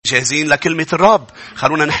جاهزين لكلمة الرب؟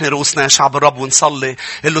 خلونا نحن رؤوسنا يا شعب الرب ونصلي.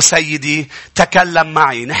 قل له سيدي تكلم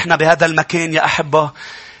معي. نحن بهذا المكان يا أحبة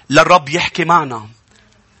للرب يحكي معنا.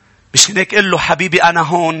 مش هناك قل له حبيبي أنا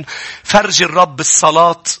هون. فرج الرب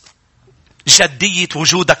الصلاة جدية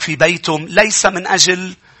وجودك في بيتهم، ليس من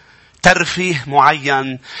أجل ترفيه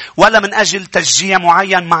معين ولا من أجل تشجيع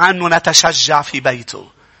معين مع أنه نتشجع في بيته،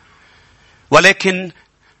 ولكن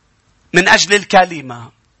من أجل الكلمة،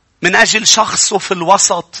 من أجل شخصه في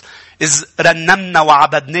الوسط إذ رنمنا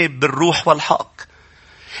وعبدناه بالروح والحق.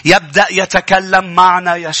 يبدأ يتكلم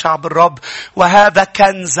معنا يا شعب الرب، وهذا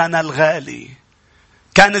كنزنا الغالي.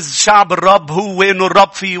 كنز شعب الرب هو إنه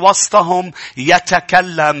الرب في وسطهم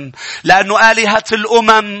يتكلم. لأنه آلهة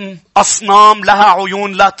الأمم أصنام لها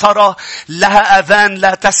عيون لا ترى، لها أذان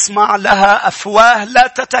لا تسمع، لها أفواه لا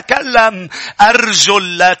تتكلم،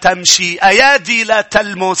 أرجل لا تمشي، أيادي لا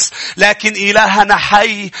تلمس. لكن إلهنا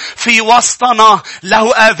حي في وسطنا،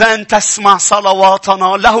 له آذان تسمع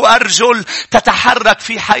صلواتنا، له أرجل تتحرك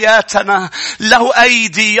في حياتنا، له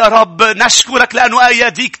أيدي يا رب. نشكرك لأنه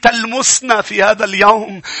أيديك تلمسنا في هذا اليوم،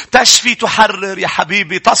 تشفي تحرر يا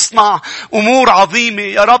حبيبي، تصنع أمور عظيمة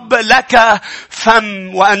يا رب. لك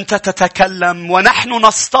فم وأنت تتكلم ونحن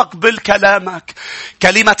نستقبل كلامك.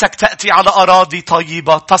 كلمتك تأتي على أراضي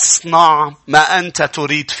طيبة، تصنع ما أنت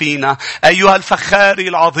تريد فينا. أيها الفخاري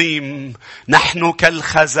العظيم، نحن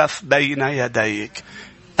كالخزف بين يديك.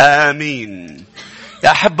 آمين.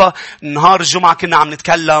 يا أحبة نهار الجمعة كنا عم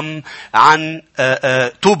نتكلم عن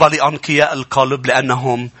طوبى لأنقياء القلب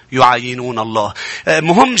لأنهم يعاينون الله.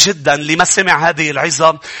 مهم جدا لما سمع هذه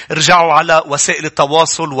العظة ارجعوا على وسائل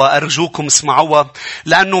التواصل وأرجوكم اسمعوها،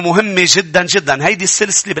 لأنه مهمة جدا جدا. هيدي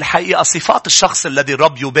السلسلة بالحقيقة صفات الشخص الذي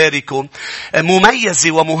الرب يباركه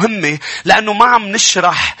مميزة ومهمة، لأنه ما عم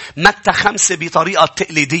نشرح متى 5 بطريقة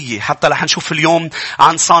تقليدية. حتى رح نشوف اليوم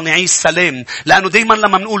عن صانعي السلام، لأنه دايما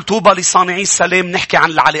لما نقول طوبى لصانعي السلام نحكي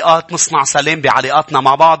عن العلاقات، نصنع سلام بعلاقاتنا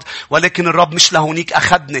مع بعض. ولكن الرب مش لهونيك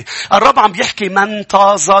أخذني. الرب عم بيحكي من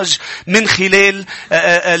طازج من خلال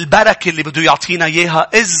البركة اللي بده يعطينا إياها،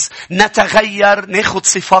 إذ نتغير ناخد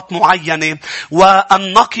صفات معينة.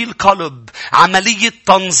 والنقي القلب، عملية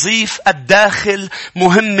تنظيف الداخل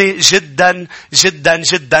مهمة جدا جدا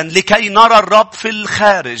جدا لكي نرى الرب في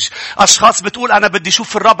الخارج. أشخاص بتقول أنا بدي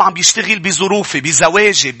شوف الرب عم بيشتغل بظروفي،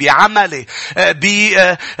 بزواجي، بعملي،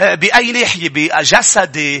 بأي ناحية،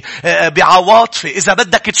 بجسدي، بعواطفي. إذا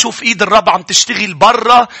بدك تشوف إيد الرب عم تشتغل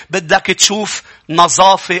برا، بدك تشوف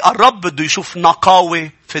نظافة. الرب بده يشوف نقاوة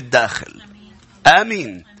في الداخل.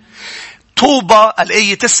 آمين. طوبى،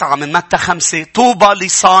 الآية 9 من متى 5، طوبى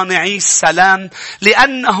لصانعي السلام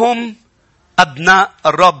لأنهم أبناء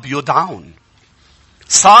الرب يدعون.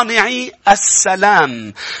 صانعي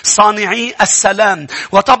السلام، صانعي السلام.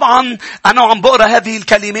 وطبعا أنا عم بقرأ هذه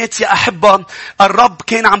الكلمات يا أحبة، الرب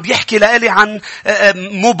كان عم بيحكي لي عن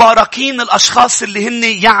مباركين الأشخاص اللي هن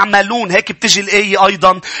يعملون. هيك بتجي الآية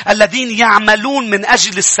أيضا، الذين يعملون من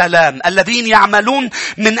أجل السلام، الذين يعملون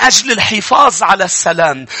من أجل الحفاظ على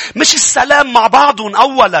السلام. مش السلام مع بعضهم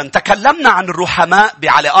أولا، تكلمنا عن الرحماء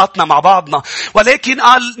بعلاقاتنا مع بعضنا، ولكن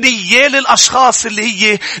قال نيال الأشخاص اللي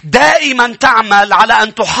هي دائما تعمل على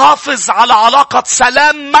أن تحافظ على علاقة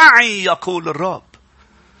سلام معي، يقول الرب.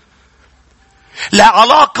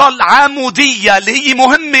 العلاقة العمودية اللي هي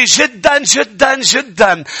مهمة جدا جدا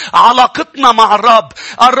جدا، علاقتنا مع الرب.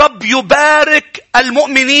 الرب يبارك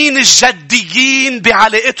المؤمنين الجديين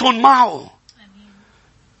بعلاقتهم معه،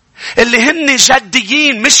 اللي هن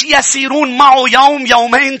جديين، مش يسيرون معه يوم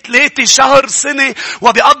يومين 3 شهر سنة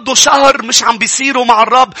وبيقضوا شهر مش عم بيسيروا مع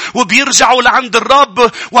الرب وبيرجعوا لعند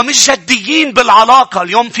الرب ومش جديين بالعلاقة.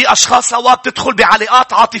 اليوم في أشخاص أوقات تدخل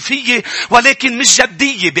بعلاقات عاطفية ولكن مش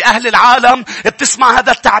جدية. بأهل العالم بتسمع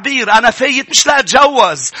هذا التعبير، أنا فايت مش لا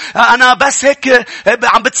أتجوز، أنا بس هيك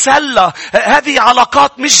عم بتسلى. هذه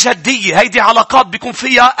علاقات مش جدية. هيدي علاقات بيكون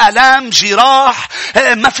فيها ألام، جراح،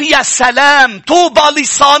 ما فيها سلام. طوبى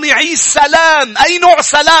لصانعي السلام. أي نوع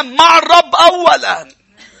سلام؟ مع الرب أولا.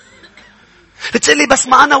 بتقلي بس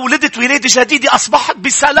ما أنا ولدت ولادة جديدة أصبحت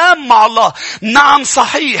بسلام مع الله. نعم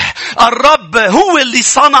صحيح، الرب هو اللي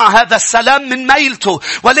صنع هذا السلام من ميلته،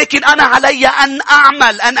 ولكن أنا علي أن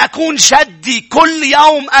أعمل، أن أكون جدي كل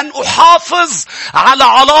يوم، أن أحافظ على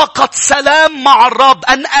علاقة سلام مع الرب،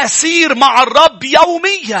 أن أسير مع الرب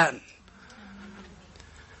يوميا.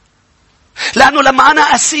 لأنه لما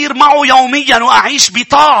أنا أسير معه يوميا وأعيش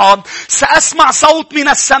بطاعة سأسمع صوت من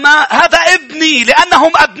السماء، هذا ابني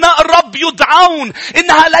لأنهم أبناء الرب يدعون.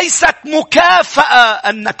 إنها ليست مكافأة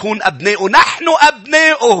أن نكون أبناءه، نحن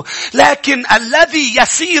أبناءه، لكن الذي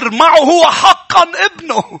يسير معه هو حقا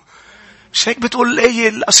ابنه. مش هيك بتقول الآية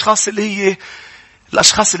الأشخاص اللي هي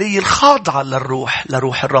الأشخاص اللي هي الخاضعة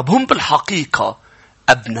لروح الرب هم بالحقيقة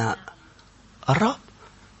أبناء الرب.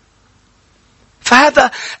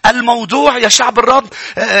 فهذا الموضوع يا شعب الرب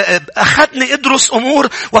أخذني أدرس أمور،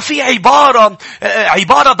 وفي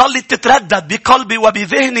عبارة ضلت تتردد بقلبي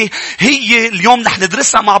وبذهني، هي اليوم نحن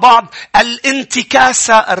ندرسها مع بعض: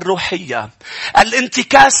 الإنتكاسة الروحية.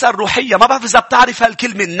 الإنتكاسة الروحية، ما بعرف إذا بتعرف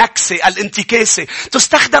هالكلمة النكسة، الإنتكاسة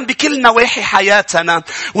تستخدم بكل نواحي حياتنا،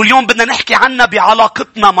 واليوم بدنا نحكي عنها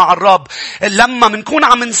بعلاقتنا مع الرب لما منكون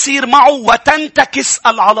عم نسير معه وتنتكس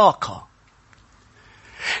العلاقة.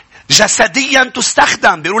 جسديا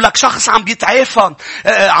تستخدم، بيقول لك شخص عم بيتعافى،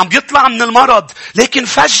 عم بيطلع من المرض، لكن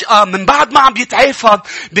فجأة من بعد ما عم بيتعافى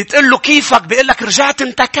بتقول له كيفك؟ بيقول لك رجعت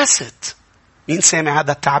انتكست. مين سامع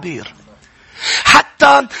هذا التعبير؟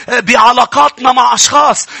 حتى بعلاقاتنا مع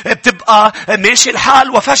أشخاص بتبقى ماشي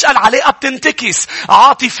الحال وفجأة العلاقة بتنتكس.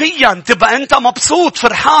 عاطفيا تبقى أنت مبسوط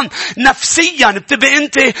فرحان، نفسيا بتبقى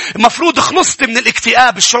أنت مفروض خلصت من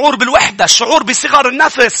الاكتئاب، الشعور بالوحدة، الشعور بصغر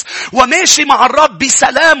النفس، وماشي مع الرب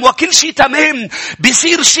بسلام وكل شيء تمام.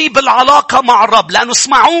 بيصير شيء بالعلاقة مع الرب، لأنه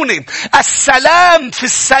اسمعوني، السلام في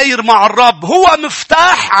السير مع الرب هو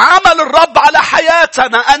مفتاح عمل الرب على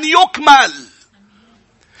حياتنا أن يكمل.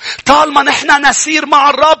 طالما نحن نسير مع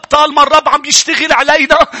الرب، طالما الرب عم يشتغل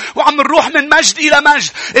علينا وعم نروح من مجد إلى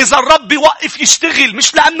مجد. إذا الرب بيوقف يشتغل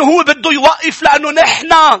مش لأنه هو بده يوقف، لأنه نحن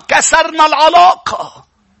كسرنا العلاقة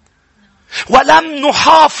ولم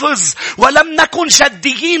نحافظ ولم نكن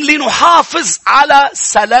جديين لنحافظ على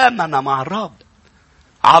سلامنا مع الرب.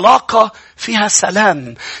 علاقة فيها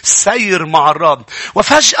سلام، سير مع الرب،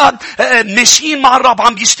 وفجأة ماشيين مع الرب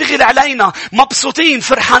عم يشتغل علينا، مبسوطين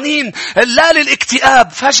فرحانين، لا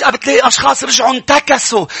للاكتئاب. فجأة بتلاقي أشخاص رجعوا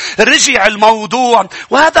انتكسوا، رجع الموضوع،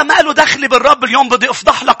 وهذا ما له دخل بالرب. اليوم بدي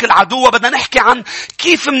أفضح لك العدو، بدنا نحكي عن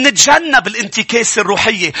كيف منتجنب الانتكاسة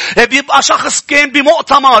الروحية. بيبقى شخص كان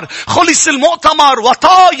بمؤتمر، خلص المؤتمر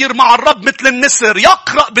وطاير مع الرب مثل النسر،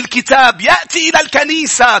 يقرأ بالكتاب، يأتي إلى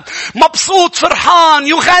الكنيسة مبسوط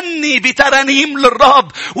فرحان، يغني بترانيم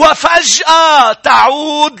للرب، وفجأة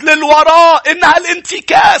تعود للوراء. إنها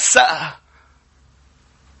الإنتكاسة.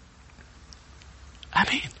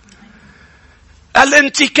 آمين.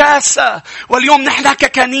 الإنتكاسة. واليوم نحن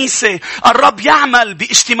ككنيسة الرب يعمل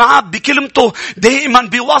باجتماعات بكلمته دائما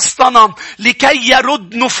بوسطنا لكي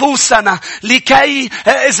يرد نفوسنا، لكي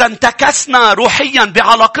إذا انتكسنا روحيا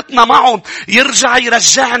بعلاقتنا معه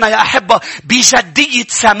يرجعنا يا أحبة بجدية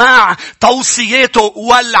سماع توصياته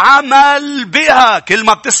والعمل بها. كل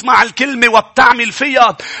ما بتسمع الكلمة وبتعمل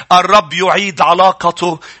فيها الرب يعيد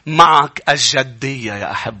علاقته معك الجدية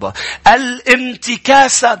يا أحبة.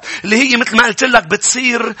 الإنتكاسة اللي هي مثل ما قلت لك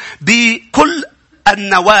بتصير بكل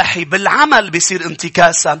النواحي، بالعمل بيصير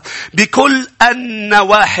انتكاسة بكل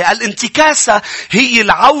النواحي. الانتكاسة هي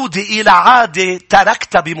العودة إلى عادة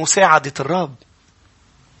تركتها بمساعدة الرب.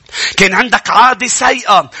 كان عندك عادة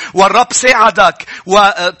سيئة والرب ساعدك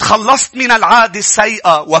وتخلصت من العادة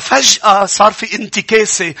السيئة، وفجأة صار في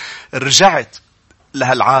انتكاسة، رجعت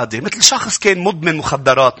لهالعادة. مثل شخص كان مدمن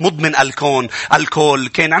مخدرات، مدمن الكول،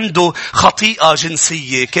 كان عنده خطيئة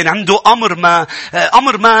جنسية، كان عنده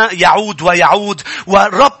أمر ما يعود ويعود،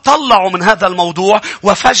 والرب طلعه من هذا الموضوع،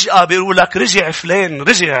 وفجأة بيقول لك رجع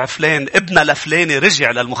فلان ابنه لفلاني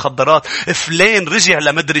رجع للمخدرات، فلان رجع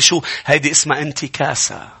لمدري شو. هيدي اسمها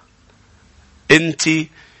انتكاسة.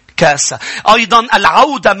 انتكاسة. أيضا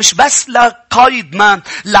العودة مش بس لقيد ما،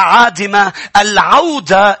 لعادة ما،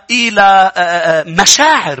 العودة إلى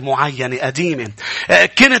مشاعر معينة قديمة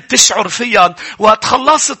كنت تشعر فيها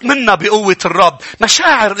وتخلصت منها بقوة الرب.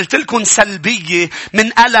 مشاعر قلت لكم سلبية،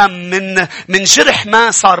 من ألم، من جرح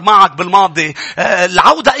ما صار معك بالماضي.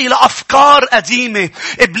 العودة إلى أفكار قديمة.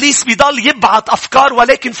 إبليس بيضل يبعث أفكار،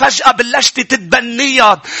 ولكن فجأة بلشت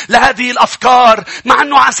تتبنيها لهذه الأفكار، مع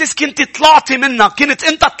أنه عساس كنت طلعت منها، كنت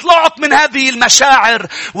أنت طلعت من هذه المشاعر،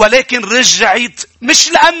 ولكن رجعت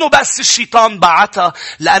مش لأنه بس الشيطان بعتها،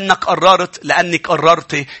 لأنك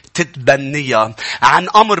قررت تتبنيها عن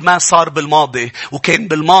أمر ما صار بالماضي. وكان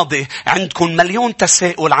بالماضي عندكم مليون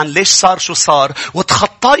تساؤل عن ليش صار شو صار،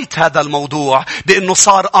 وتخطيت هذا الموضوع بأنه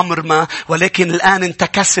صار أمر ما، ولكن الآن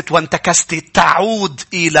انتكست تعود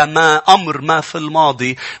إلى أمر ما في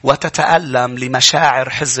الماضي، وتتألم لمشاعر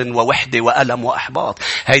حزن ووحدة وألم وأحباط.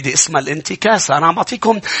 هيدي اسمها الانتكاسة. أنا عم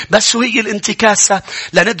بعطيكم بس شو هي الانتكاسة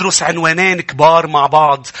لندرس عنوانين كبار مع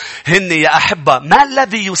بعض، هن يا أحبة: ما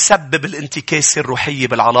الذي يسبب الانتكاسة الروحية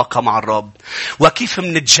بالعلاقة مع الرب، وكيف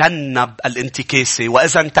منتجنب الانتكاسة،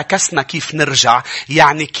 وإذا انتكسنا كيف نرجع،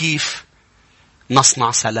 يعني كيف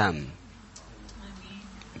نصنع سلام.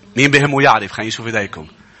 مين بيهمه يعرف؟ خلينا نشوف ايديكم.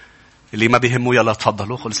 اللي ما بيهمه يلا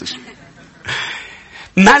تفضلوا. خلص.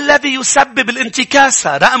 ما الذي يسبب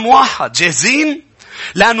الانتكاسة؟ رقم 1، جاهزين؟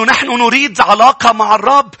 لأنه نحن نريد علاقة مع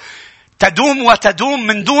الرب تدوم وتدوم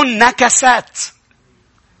من دون نكسات.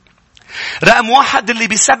 رقم 1 اللي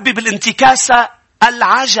بيسبب الانتكاسة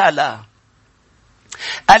العجلة،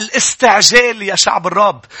 الاستعجال يا شعب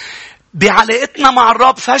الرب. بعلاقتنا مع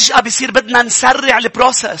الرب فجأة بيصير بدنا نسرع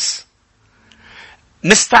البروسس.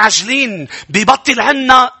 مستعجلين، بيبطل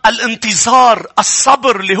عنا الانتظار،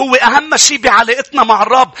 الصبر اللي هو أهم شيء بعلاقتنا مع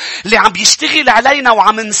الرب، اللي عم بيشتغل علينا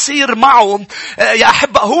وعم نسير معه. يا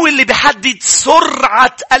أحبة، هو اللي بيحدد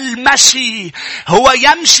سرعة المشي. هو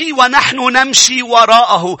يمشي ونحن نمشي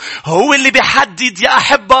وراءه. هو اللي بيحدد يا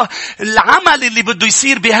أحبة العمل اللي بده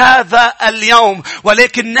يصير بهذا اليوم.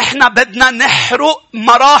 ولكن نحن بدنا نحرق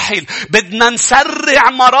مراحل، بدنا نسرع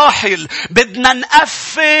مراحل، بدنا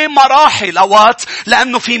نقفي مراحل أوقات.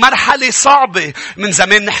 لأنه في مرحلة صعبة. من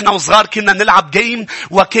زمان نحن وصغار كنا نلعب جيم،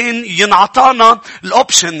 وكان ينعطانا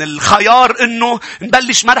الأوبشن، الخيار، إنه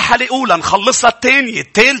نبلش مرحلة أولى نخلصها الثانية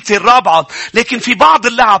الثالثة الرابعة. لكن في بعض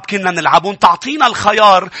اللعب كنا نلعبون تعطينا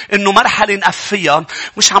الخيار إنه مرحلة نقفيها.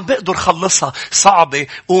 مش عم بقدر خلصها، صعبة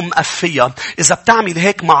ومقفيها. إذا بتعمل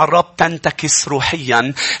هيك مع الرب تنتكس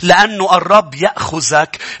روحيا، لأنه الرب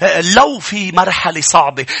يأخذك لو في مرحلة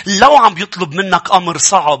صعبة، لو عم يطلب منك أمر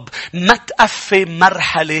صعب. ما تقفي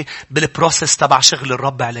مرحلة بالبروسس تبع شغل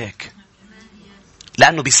الرب عليك،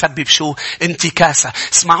 لأنه بيسبب شو؟ انتكاسة.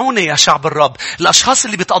 اسمعوني يا شعب الرب، الأشخاص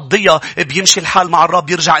اللي بتقضيها بيمشي الحال مع الرب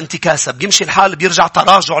يرجع انتكاسة، بيمشي الحال بيرجع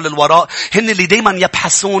تراجع للوراء، هن اللي دايما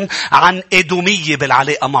يبحثون عن إدومية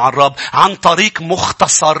بالعلاقة مع الرب، عن طريق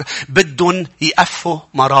مختصر. بدهم يقفوا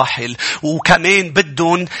مراحل، وكمان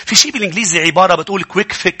بدهم في شيء بالإنجليزي عبارة بتقول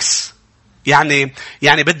quick fix.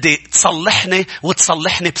 يعني بدي تصلحني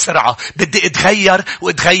وتصلحني بسرعة. بدي اتغير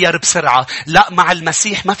واتغير بسرعة. لا، مع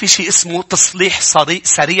المسيح ما في شيء اسمه تصليح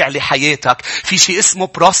سريع لحياتك. في شيء اسمه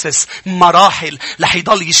بروسس، مراحل، لح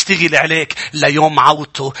يضل يشتغل عليك ليوم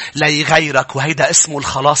عودته ليغيرك. وهيدا اسمه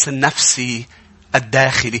الخلاص النفسي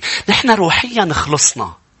الداخلي. نحن روحيا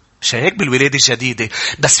خلصنا، مش هيك بالولادة الجديدة،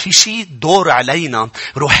 بس في شيء دور علينا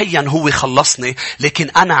روحيا هو خلصني. لكن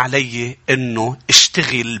أنا علي إنه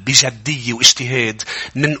اشتغل بجدية واجتهاد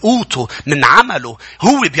من قوته، من عمله.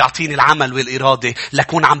 هو بيعطيني العمل والإرادة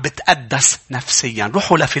لكون عم بتقدس نفسيا.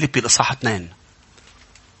 روحوا لفيليبي الإصحاح 2.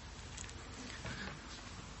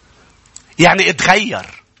 يعني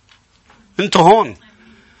اتغير. انتوا هون.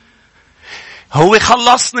 هو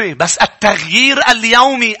خلصني، بس التغيير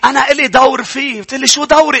اليومي أنا إلي دور فيه. بتقلي شو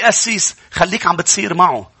دوري أسيس؟ خليك عم بتصير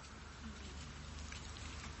معه،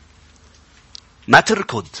 ما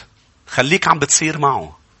تركض، خليك عم بتصير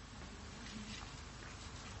معه.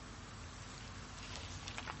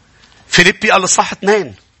 فيليبي قال الصح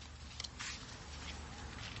 2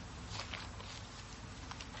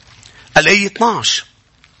 الآية 12: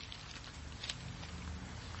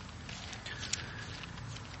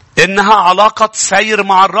 إنها علاقة سير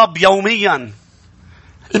مع الرب يوميا.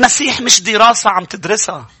 المسيح مش دراسة عم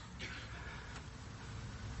تدرسها،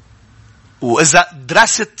 وإذا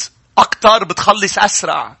درست أكتر بتخلص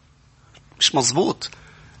أسرع. مش مزبوط.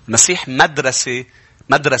 المسيح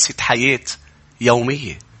مدرسة حياة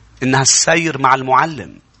يومية، إنها السير مع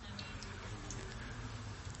المعلم.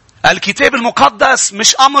 الكتاب المقدس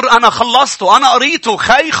مش أمر أنا خلصته، أنا قريته،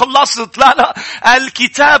 خلصت. لا،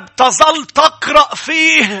 الكتاب تظل تقرأ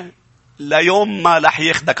فيه ليوم ما رح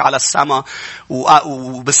ياخدك على السماء.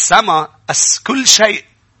 وبالسماء كل شيء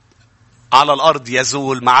على الأرض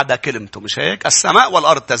يزول ما عدا كلمته. مش هيك؟ السماء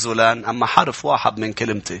والأرض تزولان، أما حرف واحد من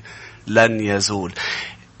كلمتي لن يزول.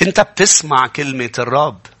 أنت بتسمع كلمة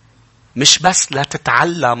الرب مش بس لا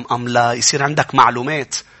تتعلم أم لا يصير عندك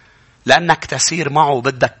معلومات، لأنك تسير معه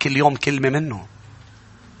بدك كل يوم كلمة منه.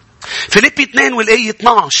 فيليبي 2 والآية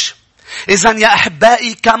 12: إذن يا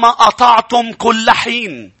أحبائي كما أطعتم كل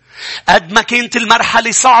حين. قد ما كانت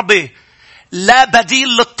المرحلة صعبة، لا بديل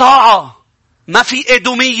للطاعة، ما في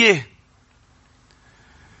إدومية.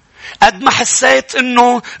 قد ما حسيت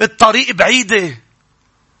إنه الطريق بعيدة،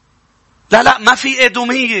 لا ما في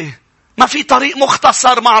إدومية، ما في طريق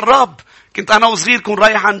مختصر مع الرب. كنت أنا وصغير كون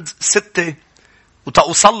رايح عند 6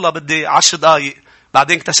 وتوصل بدي 10 دقايق.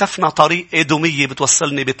 بعدين اكتشفنا طريق إدومية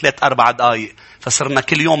بتوصلني ب3-4 دقايق، فصرنا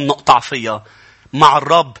كل يوم نقطع فيها. مع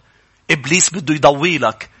الرب إبليس بده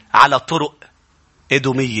يضويلك على طرق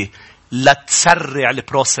إدومية. لا تسرع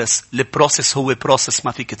البروسس هو بروسس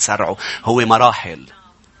ما فيك تسرعه، هو مراحل.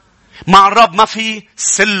 مع الرب ما في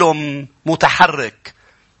سلم متحرك،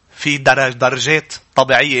 في درجات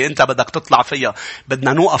طبيعية أنت بدك تطلع فيها.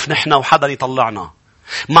 بدنا نوقف نحن وحدا يطلعنا.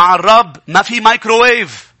 مع الرب ما في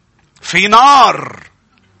مايكروويف، في نار.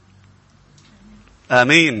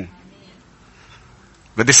 آمين.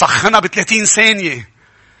 بدي سخنها ب30 ثانية.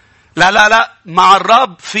 لا لا لا، مع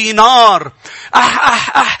الرب في نار.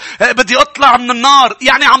 بدي اطلع من النار.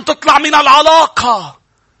 يعني عم تطلع من العلاقة.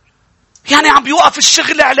 يعني عم بيوقف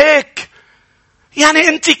الشغل عليك. يعني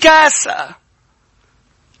انتكاسة.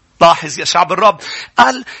 لاحظ يا شعب الرب،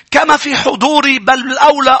 قال كما في حضوري بل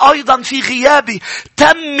الأولى أيضا في غيابي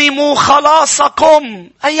تمموا خلاصكم.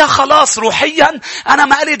 أي خلاص؟ روحيا أنا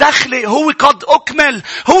ما لي دخل، هو قد أكمل،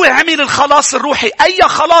 هو عمل الخلاص الروحي. أي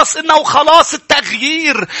خلاص؟ إنه خلاص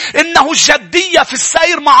التغيير، إنه الجدية في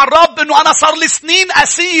السير مع الرب. إنه أنا صار لي سنين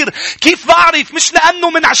أسير. كيف بعرف؟ مش لأنه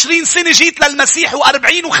من 20 سنة جيت للمسيح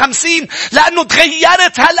و40 و50، لأنه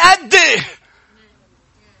تغيرت هالقد.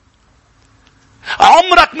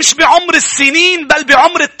 عمرك مش بعمر السنين، بل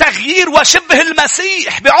بعمر التغيير وشبه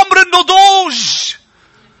المسيح، بعمر النضوج.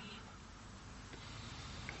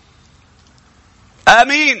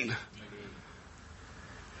 آمين.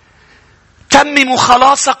 تمموا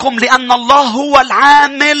خلاصكم لأن الله هو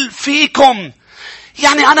العامل فيكم.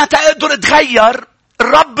 يعني أنا تقدر أتغير،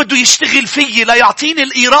 الرب بده يشتغل فيي ليعطيني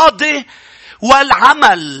الإرادة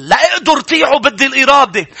والعمل. لا اقدر طيعه، بدي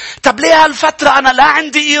الإرادة. طب ليه هالفترة أنا لا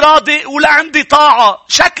عندي إرادة ولا عندي طاعة؟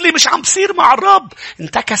 شكلي مش عم بصير مع الرب.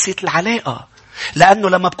 انتكست العلاقة. لأنه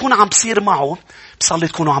لما بكون عم بصير معه، بصلي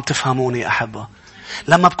تكونوا عم تفهموني أحبة،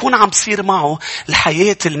 لما بكون عم بصير معه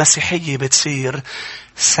الحياة المسيحية بتصير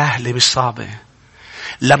سهلة مش صعبة.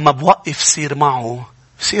 لما بوقف صير معه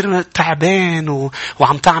بصير تعبان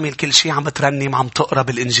وعم تعمل كل شيء، عم بترنم، عم تقرأ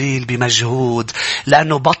بالإنجيل بمجهود،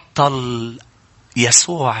 لأنه بطل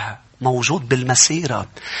يسوع موجود بالمسيرة.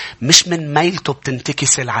 مش من ميلته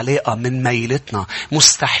بتنتكس العلاقة، من ميلتنا.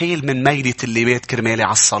 مستحيل من ميلة اللي بيت كرمالي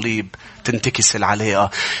على الصليب تنتكس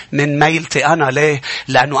العلاقة. من ميلتي أنا. ليه؟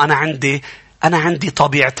 لأنه أنا عندي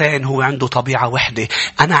طبيعتين، هو عنده طبيعة وحدة.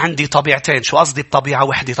 أنا عندي طبيعتين. شو قصدي بطبيعة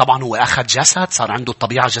وحدة؟ طبعا هو أخذ جسد، صار عنده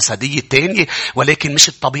الطبيعة الجسدية التانية، ولكن مش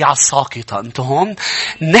الطبيعة الساقطة. أنتوا هون؟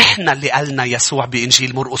 نحن اللي قالنا يسوع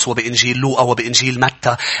بإنجيل مرقس وبإنجيل لوقا وبإنجيل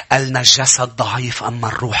متى، قالنا الجسد ضعيف أما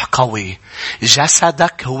الروح قوي.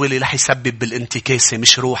 جسدك هو اللي رح يسبب بالانتكاسة،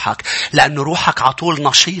 مش روحك، لأنه روحك عطول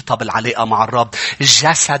نشيطة بالعلاقة مع الرب.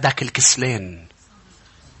 جسدك الكسلان.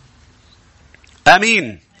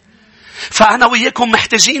 آمين. فأنا وياكم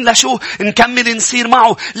محتاجين لشو؟ نكمل نصير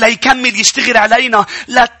معه، ليكمل يشتغل علينا،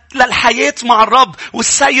 للحياة مع الرب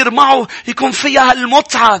والسير معه يكون فيها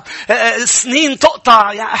المتعة. سنين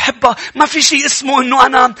تقطع يا أحبة، ما في شيء اسمه إنه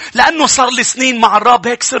أنا لأنه صار لي سنين مع الرب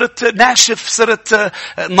هيك صرت ناشف، صرت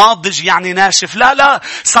ناضج يعني ناشف. لا لا،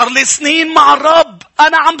 صار لي سنين مع الرب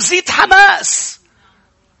أنا عم زيد حماس.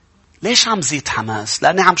 ليش عم زيد حماس؟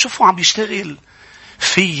 لأني عم شوفه عم يشتغل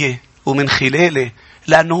فيي ومن خلالي،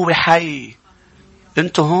 لأنه هو حي.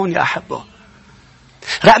 انتوا هون يا أحبة.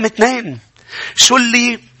 رقم 2، شو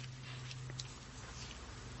اللي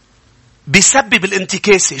بيسبب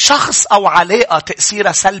الانتكاسة؟ شخص أو علاقة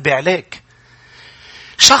تأثيرها سلبي عليك.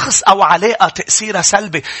 شخص أو علاقة تأثيرها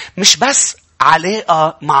سلبي. مش بس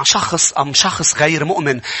علاقة مع شخص أم شخص غير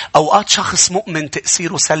مؤمن. أوقات شخص مؤمن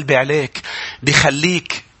تأثيره سلبي عليك،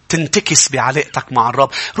 بيخليك تنتكس بعلاقتك مع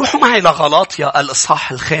الرب. روحوا معي لغلاطيا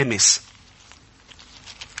الإصحاح 5.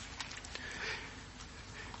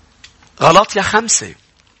 غلاطيا 5.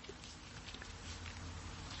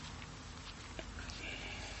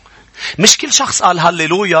 مش كل شخص قال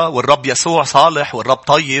هاللويا والرب يسوع صالح والرب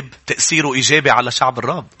طيب تأثيره إيجابي على شعب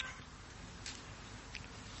الرب.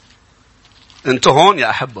 انتوا هون يا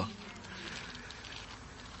أحبة.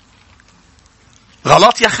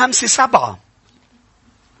 غلاطيا 5:7.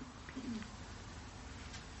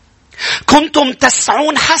 كنتم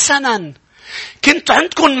تسعون حسنا. كنت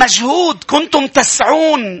عندكم مجهود، كنتم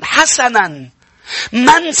تسعون حسنا.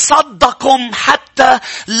 من صدكم حتى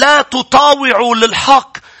لا تطاوعوا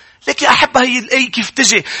للحق. لك يا أحبة هي الآية كيف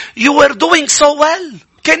تجي؟ You were doing so well.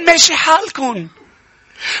 كان ماشي حالكم.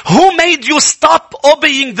 Who made you stop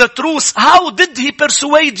obeying the truth? How did he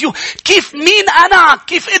persuade you? كيف مين أنا؟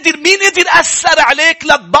 كيف مين قدر أثر عليك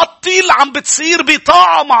لتبطل عم بتصير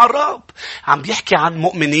بطاعة مع الرب؟ عم بيحكي عن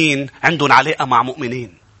مؤمنين عندهم علاقة مع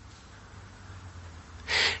مؤمنين.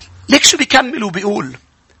 ليك شو بيكمل وبيقول؟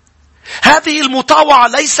 هذه المطاوعة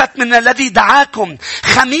ليست من الذي دعاكم.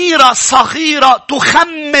 خميرة صغيرة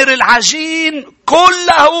تخمر العجين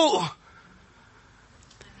كله.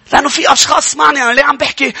 لأنه في أشخاص معني أنا ليه عم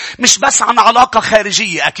بحكي مش بس عن علاقة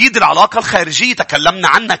خارجية. أكيد العلاقة الخارجية تكلمنا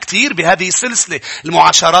عنها كتير بهذه السلسلة.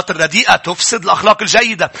 المعاشرات الرديئة تفسد الأخلاق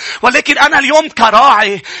الجيدة. ولكن أنا اليوم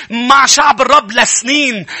كراعي مع شعب الرب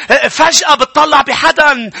لسنين، فجأة بتطلع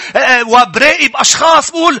بحدا وبراقب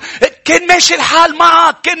أشخاص بقول كان ماشي الحال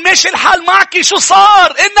معك، كان ماشي الحال معك، شو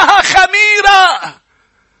صار؟ إنها خميرة.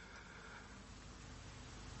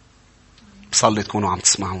 بصلي تكونوا عم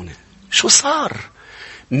تسمعوني. شو صار؟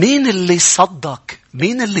 مين اللي صدق؟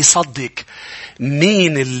 مين اللي صدق؟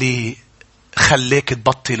 مين اللي خليك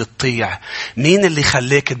تبطل تطيع؟ مين اللي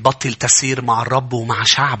خليك تبطل تسير مع الرب ومع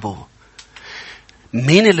شعبه؟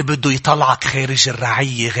 مين اللي بده يطلعك خارج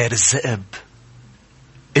الرعية غير الذئب؟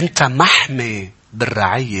 انت محمي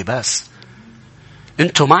بالرعية بس.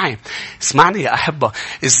 انتوا معي؟ اسمعني يا أحبة.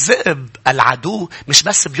 الذئب العدو مش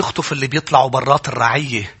بس بيخطف اللي بيطلعوا برات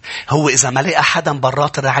الرعية. هو إذا ما لقى حدا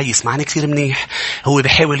برات الرعية، اسمعني كثير منيح، هو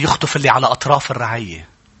بيحاول يخطف اللي على أطراف الرعية،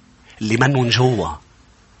 اللي منهم جوا،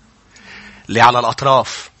 اللي على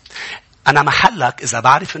الأطراف. أنا محلك إذا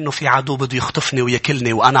بعرف إنه في عدو بده يخطفني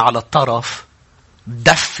ويكلني وأنا على الطرف،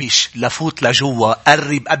 دفش لفوت لجوا،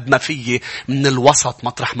 قرب قد ما فيه من الوسط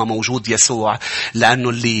مطرح ما موجود يسوع، لأنه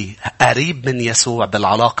اللي قريب من يسوع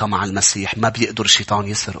بالعلاقة مع المسيح ما بيقدر الشيطان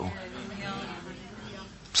يسرقه.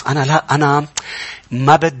 بس أنا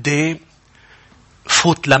ما بدي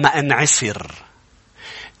فوت لما انعسر.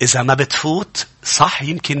 إذا ما بتفوت صح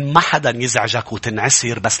يمكن ما حدا يزعجك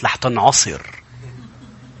وتنعسر، بس رح تنعصر.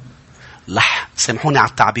 سامحوني على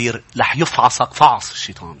التعبير، رح يفعصك فعص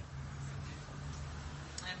الشيطان.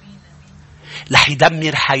 رح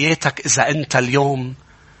يدمر حياتك إذا أنت اليوم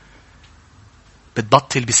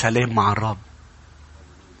بتبطل بسلام مع الرب.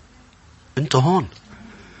 أنتوا هون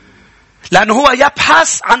لأنه هو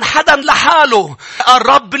يبحث عن حدا لحاله.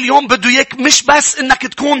 الرب اليوم بده إياك مش بس إنك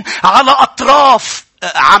تكون على أطراف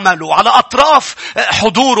عمله، على أطراف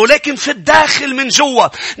حضوره، لكن في الداخل من جوا.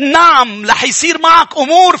 نعم رح يصير معك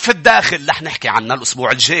أمور في الداخل رح نحكي عنها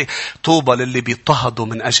الأسبوع الجاي. طوبى للي بيضطهدوا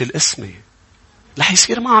من أجل اسمي. رح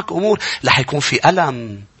يصير معك أمور، رح يكون في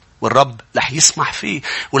ألم والرب رح يسمح فيه،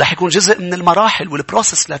 ورح يكون جزء من المراحل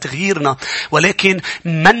والبروسس لتغييرنا. ولكن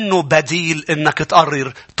منه بديل إنك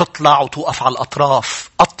تقرر تطلع وتوقف على الأطراف.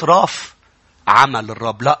 أطراف عمل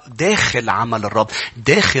الرب، لا، داخل عمل الرب،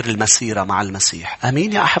 داخل المسيرة مع المسيح.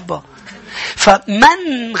 أمين يا أحبة.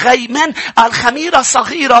 فمن غيمن الخميرة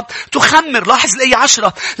صغيرة تخمر. لاحظ الآية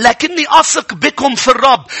 10: لكني أثق بكم في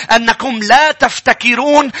الرب أنكم لا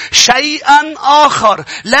تفتكرون شيئا آخر،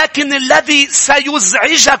 لكن الذي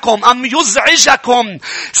سيزعجكم أم يزعجكم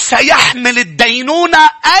سيحمل الدينونة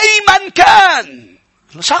أي من كان.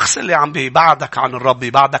 الشخص اللي عم بيبعدك عن الرب،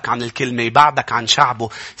 يبعدك عن الكلمة، يبعدك عن شعبه،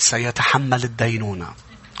 سيتحمل الدينونة.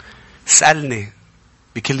 اسألني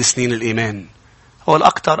بكل سنين الإيمان، هو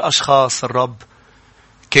الأكثر أشخاص الرب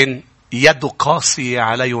كان يده قاسية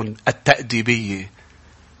عليهم التأديبية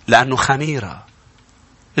لأنه خميرة.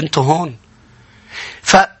 انتوا هون.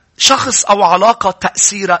 فشخص أو علاقة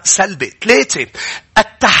تأثيرها سلبي. 3: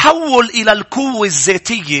 التحول إلى القوة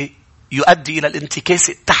الذاتية يؤدي إلى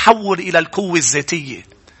الإنتكاسة. التحول إلى القوة الذاتية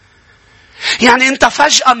يعني أنت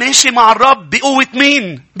فجأة ماشي مع الرب بقوة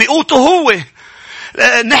مين؟ بقوته هو.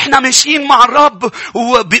 نحن ماشيين مع الرب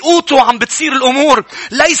وبقوته عم بتصير الأمور.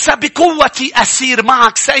 ليس بقوتي أسير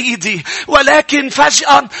معك سيدي، ولكن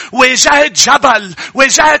فجأة واجهت جبل،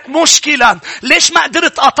 واجهت مشكلة. ليش ما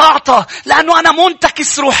قدرت قطعتها؟ لأنه أنا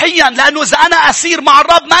منتكس روحيا. لأنه إذا أنا أسير مع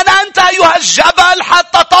الرب، ما أنا أنت أيها الجبل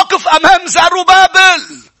حتى تقف أمام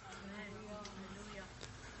زروبابل.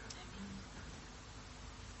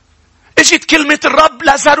 اجت كلمة الرب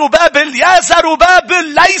لزروبابل: يا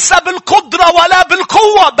زروبابل ليس بالقدرة ولا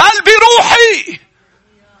بالقوة بل بروحي.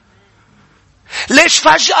 ليش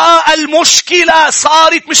فجأة المشكلة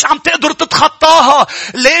صارت مش عم تقدر تتخطاها؟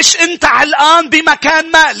 ليش انت علقان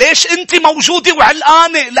بمكان ما؟ ليش انت موجودة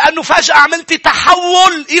وعلقانة؟ لأنه فجأة عملتي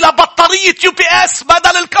تحول إلى بطارية UPS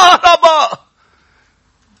بدل الكهرباء.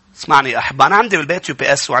 اسمعني يا أحبة، أنا عندي بالبيت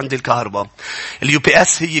UPS وعندي الكهرباء.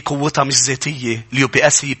 الUPS هي قوتها مش ذاتية.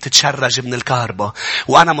 الUPS هي بتتشرج من الكهرباء،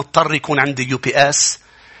 وأنا مضطر يكون عندي UPS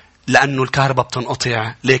لأنه الكهرباء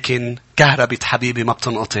بتنقطع، لكن كهربة حبيبي ما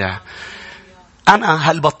بتنقطع. أنا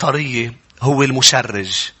هالبطارية هو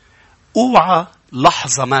المشرج. اوعى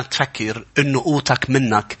لحظة ما تفكر إنه قوتك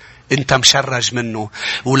منك، أنت مشرج منه.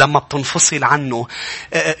 ولما بتنفصل عنه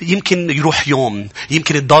يمكن يروح يوم،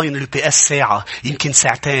 يمكن تضاين الUPS ساعة، يمكن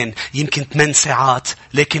ساعتين، يمكن 8 ساعات،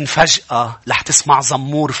 لكن فجأة رح تسمع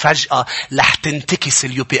زمور، فجأة رح تنتكس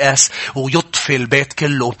الUPS ويطفي البيت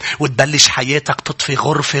كله، وتبلش حياتك تطفي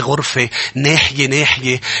غرفة غرفة، ناحية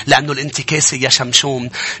ناحية. لأنه الانتكاسة يا شمشوم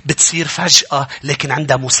بتصير فجأة، لكن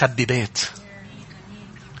عندها مسببات.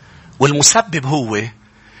 والمسبب هو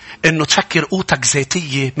إنه تفكر قوتك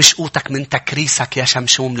ذاتية، مش قوتك من تكريسك يا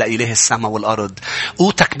شمشوم لإله السماء والأرض.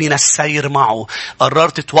 قوتك من السير معه.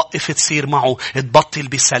 قررت توقف تسير معه، تبطل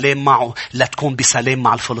بسلام معه، لا تكون بسلام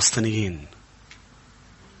مع الفلسطينيين.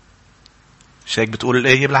 شايك بتقول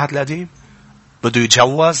الآية بالعهد القديم؟ بده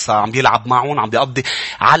يتجوز، عم بيلعب معهم، عم بيقضي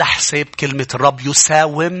على حساب كلمة الرب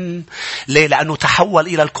يساوم. ليه؟ لأنه تحول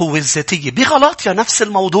إلى القوة الذاتية. بغلاطيا نفس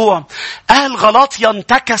الموضوع. أهل غلاطيا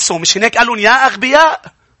انتكسوا، مش هناك قالوا يا أغبياء؟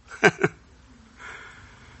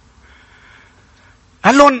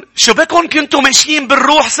 قال لهم شو بكم كنتوا ماشيين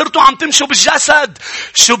بالروح صرتوا عم تمشوا بالجسد؟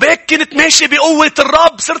 شو بك كنت ماشي بقوة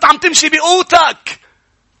الرب صرت عم تمشي بقوتك؟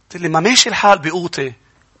 قلت لي ما ماشي الحال بقوتي.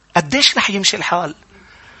 قديش رح يمشي الحال؟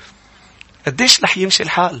 قديش رح يمشي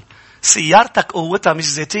الحال؟ سيارتك قوتها مش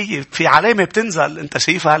ذاتية. في علامة بتنزل، انت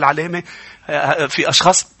شايفها هالعلامة؟ في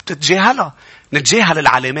أشخاص بتتجاهلها. نتجاهل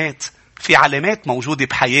العلامات. في علامات موجودة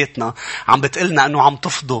بحياتنا عم بتقلنا أنه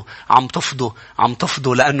عم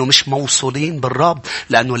تفضوا لأنه مش موصولين بالرب،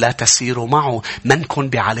 لأنه لا تسيروا معه، منكن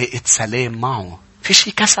بعلاقة سلام معه. في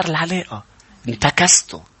شيء كسر العلاقة،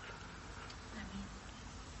 انتكستوا.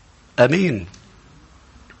 أمين.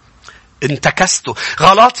 انتكستوا.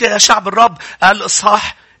 غلاطيا يا شعب الرب،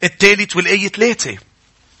 الإصحاح 3 والآية 3.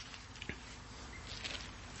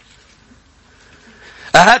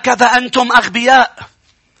 أهكذا أنتم أغبياء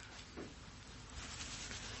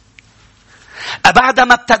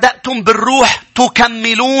أبعدما ابتدأتم بالروح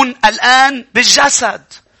تكملون الآن بالجسد.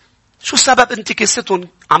 شو سبب انتكاستهم؟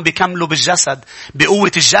 عم بيكملوا بالجسد،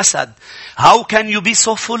 بقوة الجسد. How can you be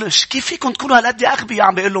so foolish? كيف فيكم تكونوا هالقد أغبياء؟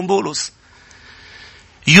 عم بيقول لهم بولس.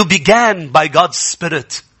 You began by God's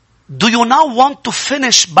Spirit. Do you now want to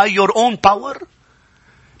finish by your own power?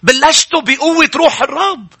 بلشتوا بقوة روح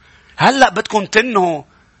الرب. هلأ بدكم تنهوا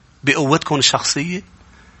بقوتكم الشخصية.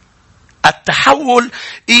 التحول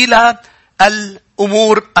إلى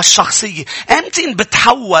الأمور الشخصية. أمتى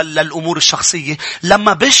بتحول للأمور الشخصية؟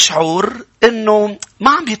 لما بشعر إنه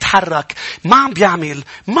ما عم بيتحرك، ما عم بيعمل،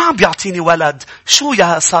 ما عم بيعطيني ولد. شو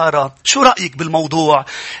يا سارة؟ شو رأيك بالموضوع؟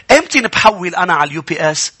 أمتى بحول أنا على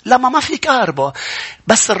UPS؟ لما ما في كهرباء.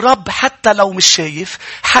 بس الرب حتى لو مش شايف،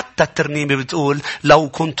 حتى الترنيمة بتقول لو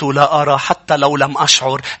كنت لا أرى، حتى لو لم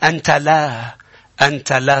أشعر،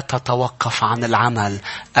 أنت لا تتوقف عن العمل.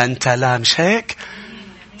 أنت لا، مش هيك؟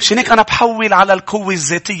 مش هيك أنا بحول على القوة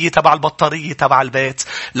الذاتية تبع البطارية تبع البيت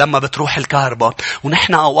لما بتروح الكهرباء.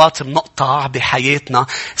 ونحن أوقات بنقطع بحياتنا.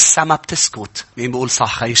 السما بتسكت. مين بيقول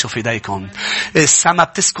صح؟ خيشوا في ايديكم. السما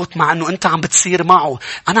بتسكت مع أنه أنت عم بتصير معه.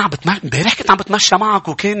 أنا امبارح كنت عم بتمشى معك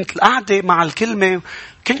وكانت القعدة مع الكلمة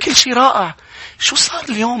كان كل شيء رائع. شو صار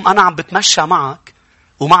اليوم أنا عم بتمشى معك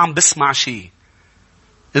وما عم بسمع شيء؟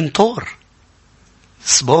 انطر،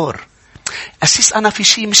 صبر. أسيس أنا في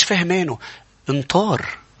شيء مش فهمانه. انطر،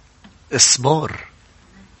 اصبر.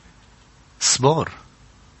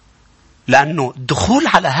 لأنه الدخول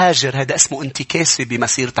على هاجر هذا اسمه انتكاسة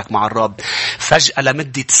بمسيرتك مع الرب. فجأة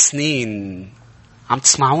لمدة سنين عم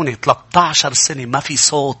تسمعوني 13 سنة ما في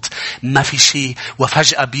صوت، ما في شيء،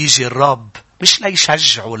 وفجأة بيجي الرب مش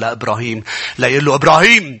ليشجعه لإبراهيم، ليقول له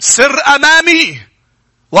إبراهيم سر أمامي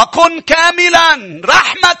وكن كاملا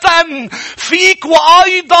رحمة فيك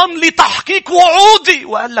وأيضا لتحقيق وعودي.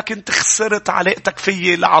 وقال لك انت خسرت علاقتك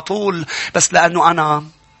فيي لعطول، بس لأنه أنا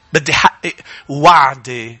بدي حقق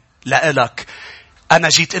وعدي لإلك. أنا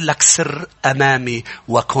جيت لك سر أمامي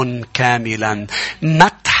وكن كاملا.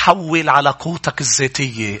 ما تحول على قوتك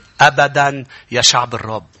الذاتية أبدا يا شعب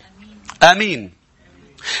الرب. آمين.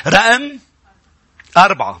 رقم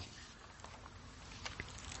 4،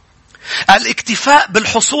 الاكتفاء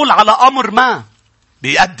بالحصول على أمر ما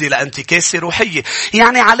بيؤدي لانتكاسة روحية.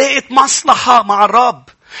 يعني علاقة مصلحة مع الرب.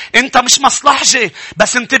 انت مش مصلحجي،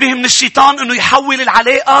 بس انتبه من الشيطان انه يحول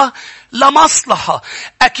العلاقة لمصلحة.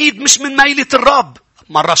 اكيد مش من ميلة الرب.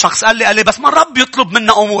 مرة شخص قال لي بس ما الرب يطلب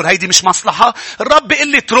منا امور هيدي مش مصلحة. الرب بيقول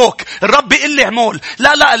لي اترك، الرب بيقول لي اعمل.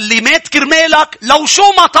 لا اللي مات كرمالك لو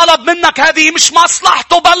شو ما طلب منك هذه مش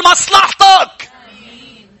مصلحته بل مصلحتك.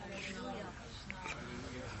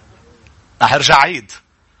 رح ارجع عيد،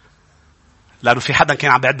 لأنه في حدا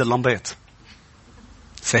كان عم بيعد اللمبات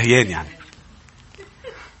سهيان. يعني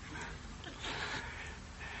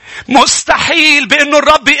مستحيل بأنه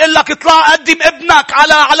الرب يقول لك اطلع قدم ابنك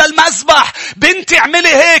على المذبح. بنتي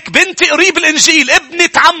اعملي هيك، بنتي قريب الإنجيل، ابني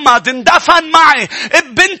تعمد اندفن معي،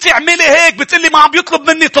 بنتي اعملي هيك. بتقلي ما عم بيطلب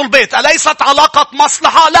مني طلبات. أليست علاقة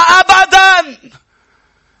مصلحة؟ لا أبدا،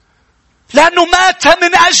 لأنه مات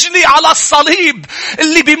من أجلي على الصليب.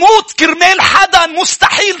 اللي بيموت كرمال حدا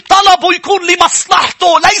مستحيل طلبه يكون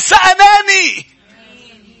لمصلحته، ليس أناني.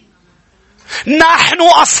 نحن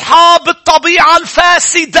أصحاب الطبيعة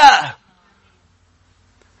الفاسدة.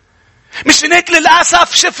 مش هيك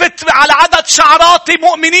للأسف شفت على عدد شعراتي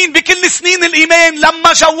مؤمنين بكل سنين الإيمان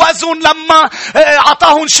لما جوزون، لما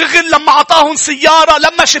عطاهن شغل، لما عطاهن سيارة،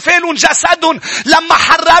 لما شفالون جسدهم، لما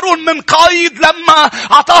حررون من قيد، لما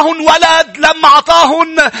عطاهن ولد، لما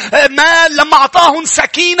عطاهن مال، لما عطاهن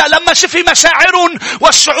سكينة، لما شفي مشاعرهم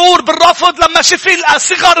والشعور بالرفض، لما شفي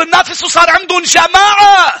صغر النفس وصار عندهم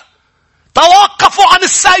جماعة. توقفوا عن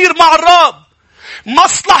السير مع الرب.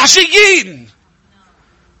 مصلحجيين.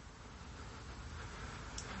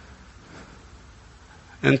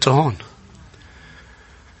 انتوا هون.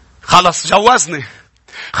 خلص جوزني،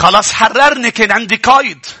 خلص حررني، كان عندي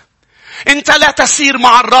قيد. انت لا تسير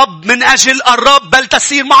مع الرب من اجل الرب، بل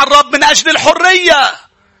تسير مع الرب من اجل الحرية.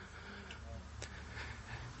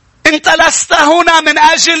 انت لست هنا من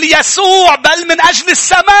اجل يسوع بل من اجل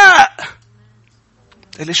السماء.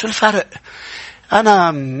 اللي شو الفرق؟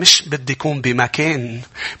 انا مش بدي يكون بمكان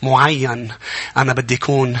معين، انا بدي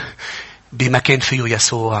يكون بمكان فيه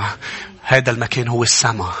يسوع. هذا المكان هو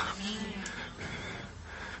السماء.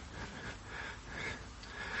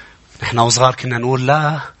 نحن وصغار كنا نقول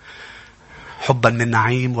لا حبا من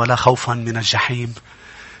نعيم ولا خوفا من الجحيم،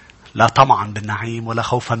 لا طمعا بالنعيم ولا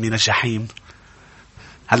خوفا من الجحيم.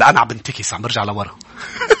 هلا انا عم بنتكس، عم برجع لورا.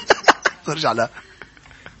 برجع لا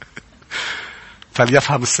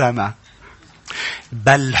فليفهم السامع.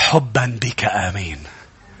 بل حبا بك آمين.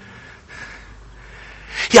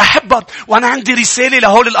 يا أحبة، وأنا عندي رسالة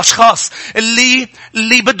لهول الأشخاص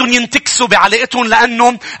اللي بدهم ينتكسوا بعلاقتهم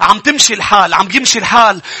لأنه عم تمشي الحال، عم يمشي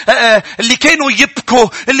الحال. اللي كانوا يبكوا،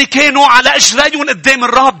 اللي كانوا على أجريهم قدام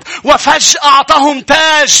الرب، وفجأة أعطاهم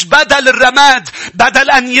تاج بدل الرماد. بدل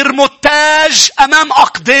أن يرموا التاج أمام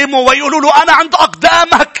أقدامه ويقولوا له أنا عند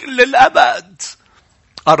أقدامك للأبد،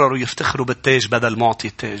 قرروا يفتخروا بالتاج بدل معطي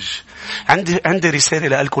التاج. عندي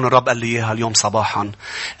رسالة لكم. الرب قال لي إياها اليوم صباحا.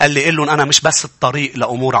 قال لي قل لهم أنا مش بس الطريق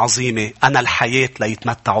لأمور عظيمة، أنا الحياة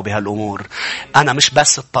ليتمتعوا بهالأمور. أنا مش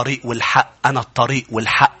بس الطريق والحق، أنا الطريق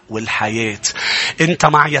والحق والحياة. أنت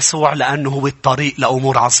مع يسوع لأنه هو الطريق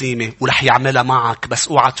لأمور عظيمة ورح يعملها معك. بس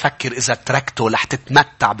اوعى تفكر إذا تركته رح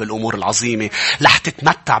تتمتع بالأمور العظيمة. رح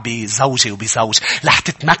تتمتع بزوجة وبزوج، رح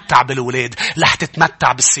تتمتع بالولاد، رح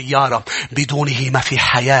تتمتع بالسيارة. بدونه ما في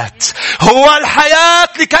حياة. هو الحياة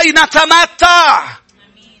لكي نتمتع.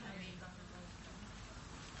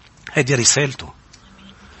 هذه رسالته.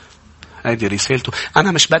 هذه رسالته.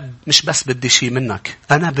 أنا مش بس بدي شيء منك،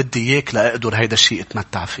 أنا بدي إياك لأقدر هيدا الشيء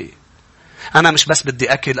اتمتع فيه. أنا مش بس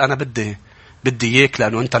بدي أكل، أنا بدي إياك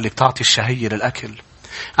لأنه أنت اللي بتعطي الشهية للأكل.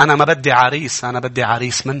 أنا ما بدي عريس، أنا بدي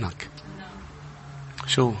عريس منك.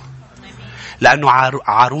 شو؟ لأنه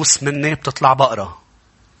عروس مني بتطلع بقرة.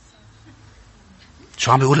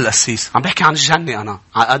 شو عم بيقول القسيس؟ عم بحكي عن الجنة أنا،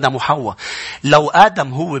 عن آدم وحواء. لو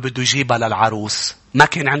آدم هو بده يجيبها للعروس ما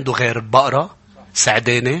كان عنده غير بقرة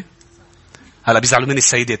سعدانة. هلا بيزعلوا مني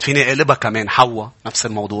السيدات، فيني اقلبها كمان حواء نفس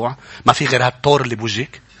الموضوع. ما في غير هالطور اللي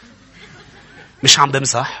بوجهك. مش عم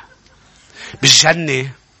بمزح.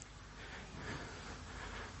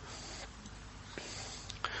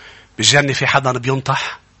 بالجنة في حدا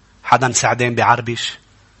بينطح، حدا سعدان بعربش.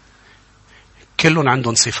 كلهم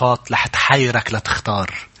عندهم صفات رح تحيرك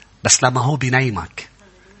لتختار. بس لما هو بينيمك،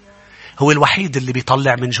 هو الوحيد اللي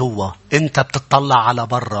بيطلع من جوا. انت بتطلع على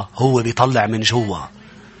برا، هو بيطلع من جوا.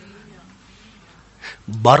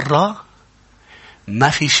 برا ما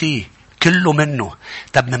في شيء، كله منه.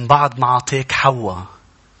 طب من بعد ما عطيك حواء،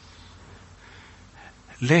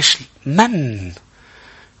 ليش من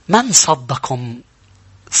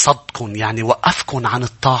صدقكم يعني وقفكم عن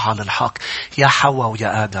الطاعة للحق؟ يا حواء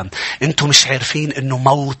ويا آدم، انتم مش عارفين انه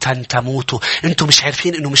موتا تموتوا؟ انتم مش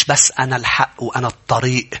عارفين انه مش بس انا الحق وانا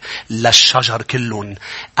الطريق للشجر كلهم؟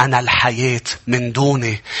 انا الحياة. من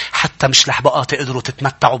دوني حتى مش رح بقى تقدروا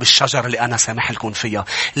تتمتعوا بالشجر اللي انا سامح لكم فيها.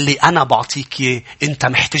 اللي انا بعطيك اياه انت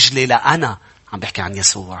محتاج لي، لأنا عم بحكي عن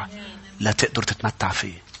يسوع، لا تقدر تتمتع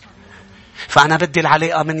فيه. فانا بدي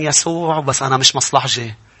العلاقة من يسوع، بس انا مش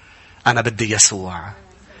مصلحجي، انا بدي يسوع.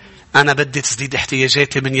 أنا بدي تسديد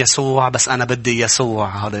احتياجاتي من يسوع، بس أنا بدي يسوع.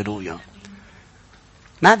 هاليلويا.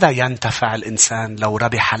 ماذا ينتفع الإنسان لو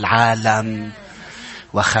ربح العالم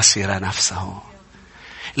وخسر نفسه؟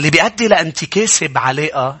 اللي بيؤدي لانتكاسة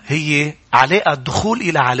بعلاقة هي علاقة، الدخول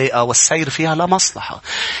إلى علاقة والسير فيها لا مصلحة.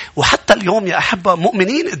 وحتى اليوم يا أحبة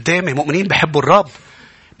مؤمنين قدامي، مؤمنين بحبوا الرب.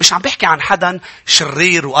 مش عم بحكي عن حدا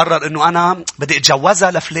شرير وقرر انه انا بدي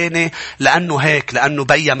اتجوزها لفلانة لانه هيك، لانه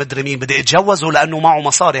بيا مدري مين، بدي اتجوزه لانه معه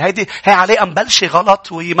مصاري. هي علاقة مبلشة غلط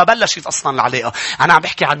وما بلشت اصلا العلاقة. انا عم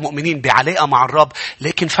بحكي عن مؤمنين بعلاقة مع الرب،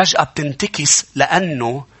 لكن فجأة بتنتكس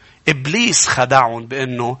لانه ابليس خدعهم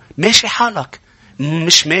بانه ماشي حالك،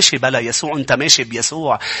 مش ماشي بلا يسوع، انت ماشي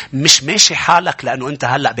بيسوع. مش ماشي حالك لأنه انت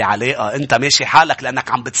هلأ بعلاقة، انت ماشي حالك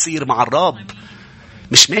لأنك عم بتصير مع الرب.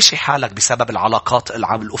 مش ماشي حالك بسبب العلاقات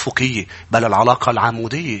الأفقية، بل العلاقة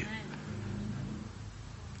العمودية.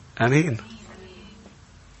 أمين.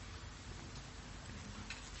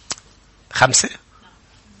 5.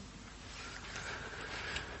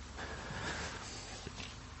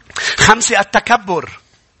 التكبر.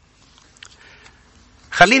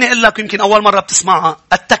 خليني أقول لك، يمكن أول مرة بتسمعها.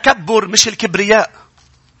 التكبر مش الكبرياء.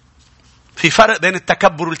 في فرق بين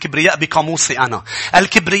التكبر والكبرياء بقاموسي أنا.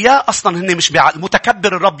 الكبرياء أصلا هن مش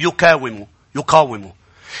المتكبر الرب يقاومه.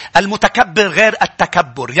 المتكبر غير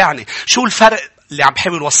التكبر. يعني شو الفرق اللي عم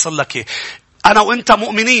بحاول أوصل لك إيه؟ أنا وإنت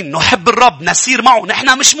مؤمنين، نحب الرب، نسير معه،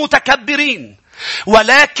 نحن مش متكبرين.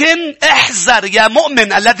 ولكن احذر يا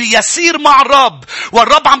مؤمن الذي يسير مع الرب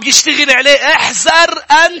والرب عم بيشتغل عليه، احذر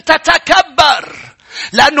أن تتكبر.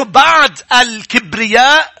 لأنه بعد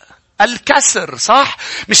الكبرياء الكسر. صح؟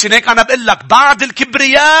 مش هيك أنا بقول لك بعد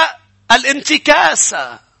الكبرياء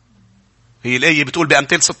الإنتكاسة. هي الآية بتقول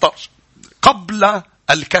بأمثال 16 قبل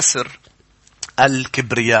الكسر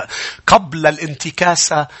الكبرياء، قبل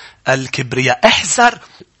الإنتكاسة الكبرياء. احذر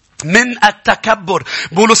من التكبر.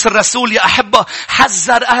 بولس الرسول يا أحبة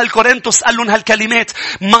حذر أهل كورنثوس، قال لهم هالكلمات: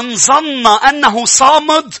 من ظن أنه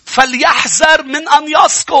صامد فليحذر من أن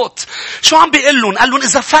يسقط. شو عم بيقول لهم؟ قال لهم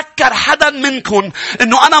إذا فكر حدا منكم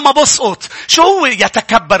إنه أنا ما بسقط. شو هو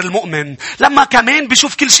يتكبر المؤمن؟ لما كمان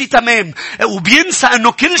بيشوف كل شيء تمام وبينسى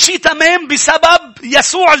إنه كل شيء تمام بسبب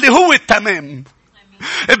يسوع اللي هو التمام.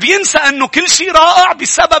 بينسى أنه كل شيء رائع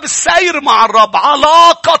بسبب السير مع الرب.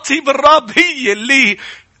 علاقتي بالرب هي اللي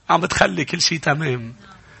عم بتخلي كل شيء تمام.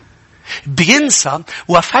 بينسى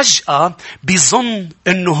وفجأة بيظن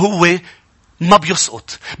انه هو ما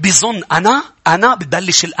بيسقط. بيظن انا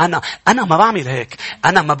بتبلش انا ما بعمل هيك،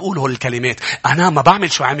 انا ما بقول هول الكلمات، انا ما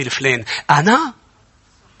بعمل شو عامل فلان، انا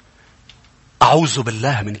اعوذ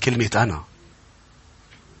بالله من كلمة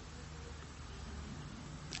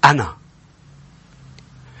انا.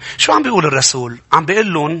 شو عم بيقول الرسول؟ عم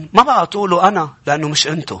بيقول لهم ما بقى تقولوا انا، لانه مش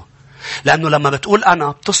انتو. لأنه لما بتقول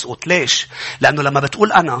أنا بتسقط. ليش؟ لأنه لما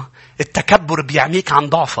بتقول أنا التكبر بيعميك عن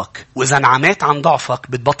ضعفك، وإذا انعميت عن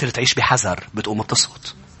ضعفك بتبطل تعيش بحذر، بتقوم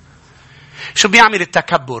بتسقط. شو بيعمل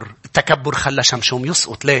التكبر؟ التكبر خلى شمشوم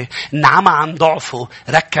يسقط. ليه؟ انعمى عن ضعفه،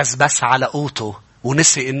 ركز بس على قوته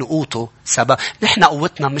ونسي إنه قوته سبب. نحن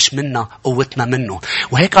قوتنا مش منا، قوتنا منه.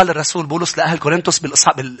 وهيك قال الرسول بولس لأهل كورنثوس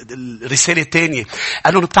بالرسالة الثانية،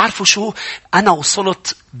 قالوا بتعرفوا شو؟ أنا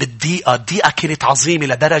وصلت بالضيقة، الضيقة كانت عظيمة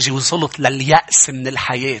لدرجة وصلت لليأس من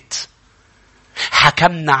الحياة.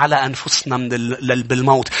 حكمنا على أنفسنا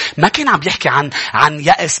بالموت. ما كان عم يحكي عن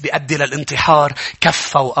يأس بيؤدي للانتحار.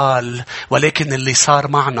 كفى وقال ولكن اللي صار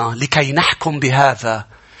معنا لكي نحكم بهذا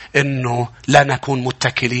إنه لا نكون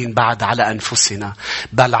متكلين بعد على أنفسنا،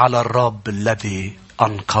 بل على الرب الذي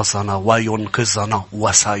أنقذنا وينقذنا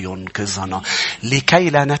وسينقذنا، لكي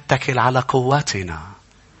لا نتكل على قوتنا.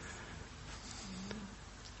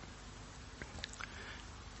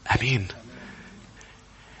 أمين.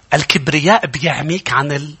 الكبرياء بيعميك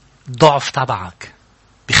عن الضعف تبعك،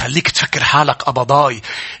 بيخليك تفكر حالك قبضاي.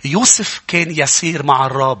 يوسف كان يسير مع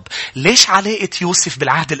الرب. ليش علاقة يوسف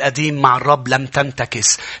بالعهد القديم مع الرب لم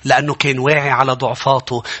تنتكس؟ لأنه كان واعي على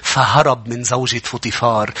ضعفاته، فهرب من زوجة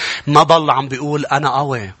فوطيفار. ما ضل عم بيقول أنا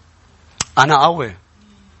قوي، أنا قوي،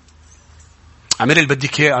 عمل اللي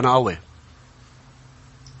بدك إياه، أنا قوي.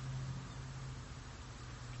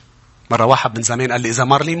 مرة واحد من زمان قال لي إذا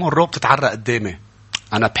مارلين مونرو بتتعرق قدامي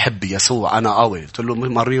أنا بحب يسوع، أنا قوي. قلت له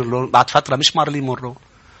مارلين مونرو بعد فترة مش مارلين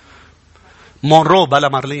مونرو بلا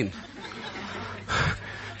مارلين،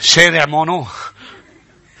 شارع مونو.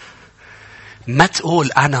 ما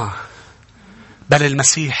تقول أنا، بل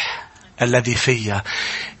المسيح الذي فيا.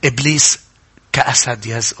 إبليس كأسد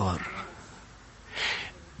يزقر.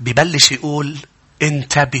 ببلش يقول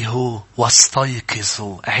انتبهوا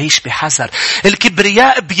واستيقظوا، عيش بحذر.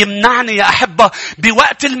 الكبرياء بيمنعني يا أحبة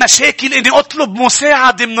بوقت المشاكل إني أطلب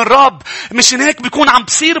مساعدة من الرب. مش هيك بيكون عم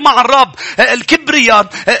بصير مع الرب. الكبرياء،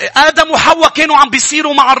 آدم وحواء كانوا عم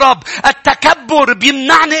بيصيروا مع الرب. التكبر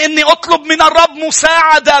بيمنعني إني أطلب من الرب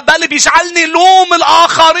مساعدة، بل بيجعلني لوم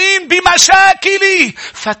الآخرين بمشاكلي،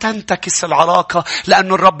 فتنتكس العلاقة.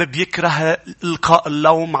 لأن الرب بيكره إلقاء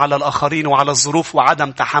اللوم على الآخرين وعلى الظروف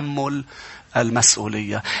وعدم تحمل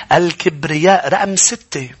المسؤولية. الكبرياء رقم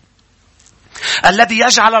 6 الذي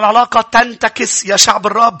يجعل العلاقة تنتكس يا شعب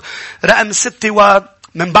الرب. رقم 6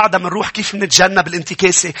 ومن بعد من نروح كيف نتجنب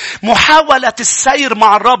الإنتكاسة. محاولة السير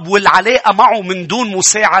مع الرب والعلاقة معه من دون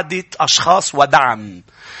مساعدة أشخاص ودعم.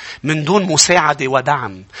 من دون مساعدة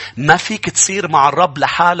ودعم. ما فيك تصير مع الرب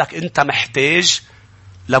لحالك، أنت محتاج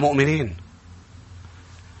لمؤمنين.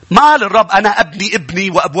 ما قال الرب أنا أبني ابني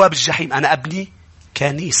وأبواب الجحيم، أنا أبني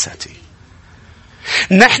كنيستي.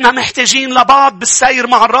 نحن محتاجين لبعض بالسير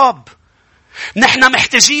مع الرب. نحن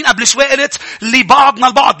محتاجين قبل شوي قلت لبعضنا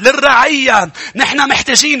البعض، للرعية. نحن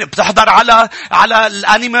محتاجين. بتحضر على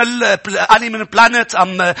الانيمال بلانت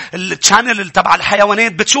الشانل تبع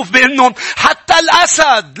الحيوانات، بتشوف بانه حتى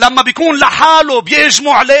الاسد لما بيكون لحاله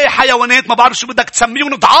بيهجموا عليه حيوانات، ما بعرف شو بدك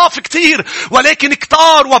تسميهم، ضعاف كتير ولكن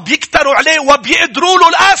كتار، وبيكتروا عليه وبيقدروا له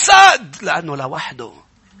الاسد لانه لوحده.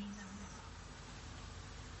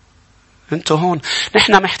 انتوا هون.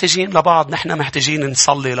 نحن محتاجين لبعض. نحن محتاجين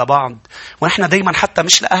نصلي لبعض. ونحن دايما حتى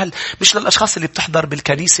مش لأهل، مش للأشخاص اللي بتحضر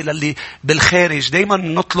بالكنيسة، للي بالخارج. دايما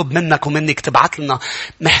نطلب منك ومنك تبعت لنا.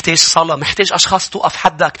 محتاج صلاة. محتاج أشخاص توقف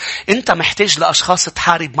حدك. انت محتاج لأشخاص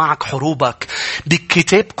تحارب معك حروبك.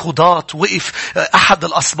 بكتاب قضاة وقف أحد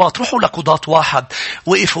الأسباط، روحوا لقضاة واحد،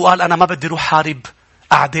 وقف وقال أنا ما بدي روح حارب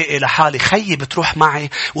أعدائي لحالي. خيي بتروح معي،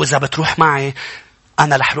 وإذا بتروح معي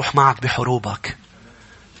أنا رح روح معك بحروبك.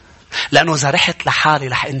 لأنه إذا رحت لحالي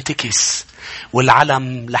رح انتكس،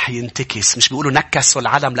 والعلم رح ينتكس. مش بيقولوا نكسوا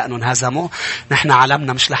العلم لأنه انهزموا؟ نحن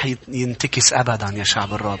علمنا مش رح ينتكس أبدا يا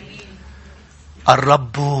شعب الرب.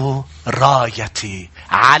 الرب رايتي،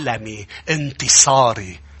 علمي،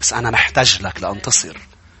 انتصاري. بس أنا محتاج لك لأنتصر.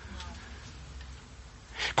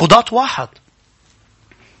 قضاة واحد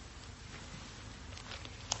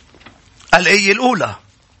الآية الأولى: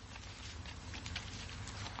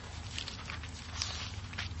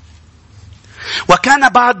 وكان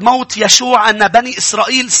بعد موت يشوع أن بني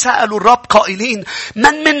إسرائيل سألوا الرب قائلين: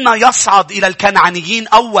 من منا يصعد إلى الكنعانيين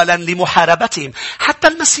أولا لمحاربتهم؟ حتى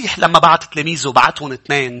المسيح لما بعت تلاميذه بعتهم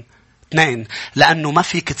اثنين، لأنه ما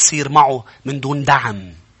فيك تصير معه من دون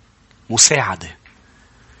دعم، مساعدة.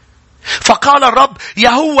 فقال الرب: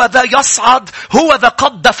 يهوذا يصعد، هوذا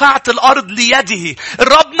قد دفعت الأرض ليده.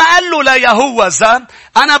 الرب ما قال له لا يهوذا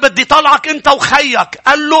أنا بدي طلعك أنت وخيك،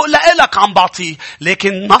 قال له لإلك عم بعطيه.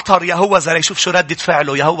 لكن نطر يهوذا ليشوف شو ردة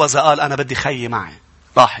فعله. يهوذا قال أنا بدي خيي معي.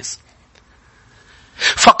 لاحظ.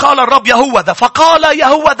 فقال الرب يهوذا، فقال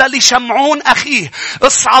يهوذا لشمعون أخيه: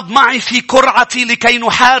 اصعد معي في كرعتي لكي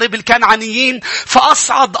نحارب الكنعانيين،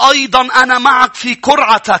 فأصعد أيضا أنا معك في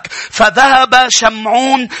كرعتك. فذهب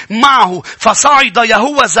شمعون معه، فصعد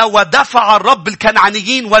يهوذا ودفع الرب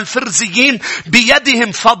الكنعانيين والفرزيين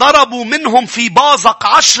بيدهم، فضربوا منهم في بازق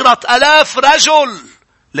 10,000 رجل.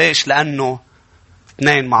 ليش؟ لأنه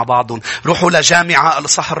اثنين مع بعضهم. روحوا لجامعة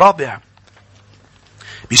الإصحاح الرابع.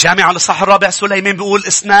 بجامعة الإصحاح الرابع سليمان بيقول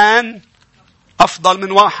 2 أفضل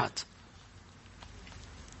من 1.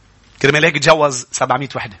 كرمال هيك تجوز 700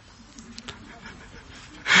 وحدة.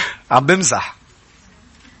 عم بمزح.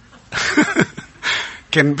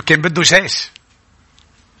 كان بده جيش.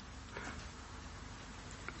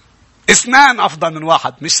 2 أفضل من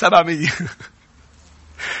 1 مش 700.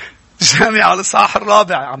 جامعة الإصحاح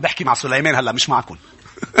الرابع. عم بحكي مع سليمان هلا مش معكم.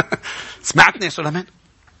 سمعتني يا سليمان؟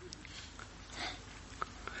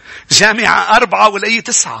 جامعة 4 والآية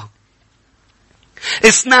 9: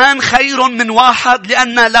 2 خير من 1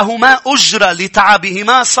 لأن لهما أجرة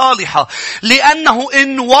لتعبهما صالحة، لأنه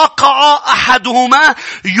إن وقع أحدهما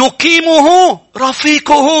يقيمه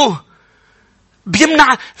رفيقه.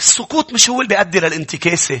 بيمنع السكوت. مش هو اللي بيؤدي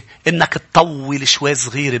للانتكاسة. إنك تطول شوي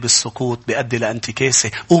صغيرة بالسكوت بيؤدي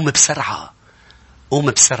لانتكاسة. قوم بسرعة،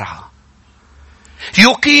 قوم بسرعة.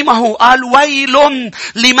 يقيمه. قال ويل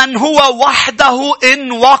لمن هو وحده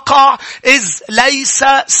إن وقع، إذ ليس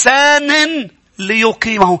سان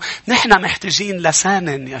ليقيمه. نحن محتاجين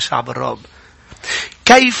لسان يا شعب الرب.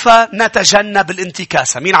 كيف نتجنب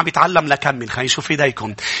الإنتكاسة؟ مين عم يتعلم لكمل؟ خلينا نشوف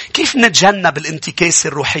ايديكم. كيف نتجنب الإنتكاسة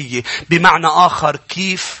الروحية؟ بمعنى آخر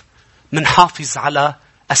كيف منحافظ على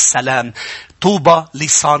السلام؟ طوبى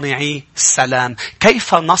لصانعي السلام.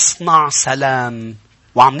 كيف نصنع سلام؟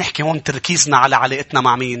 وعم نحكي هون تركيزنا على علاقتنا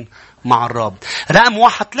مع مين؟ مع الرب. رقم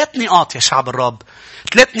 1 3 نقاط يا شعب الرب.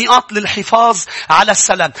 3 نقاط للحفاظ على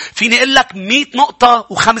السلام. فيني اقول لك 100 نقطة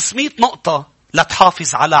و500 نقطة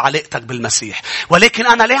لتحافظ على علاقتك بالمسيح. ولكن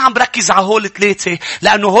أنا ليه عم بركز على هول 3؟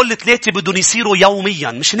 لأنه هول 3 بدون يصيروا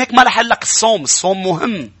يوميا. مش هيك ما رح أقول لك الصوم. الصوم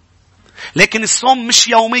مهم، لكن الصوم مش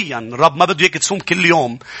يوميا. الرب ما بده اياك تصوم كل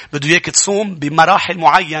يوم. بده اياك تصوم بمراحل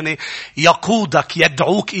معينة يقودك،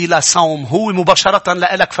 يدعوك إلى صوم. هو مباشرة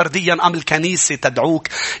لك فرديا أم الكنيسة تدعوك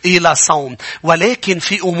إلى صوم. ولكن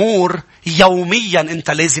في أمور يوميا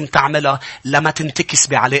أنت لازم تعملها لما تنتكس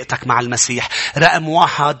بعلاقتك مع المسيح. رقم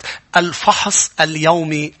 1 الفحص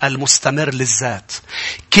اليومي المستمر للذات.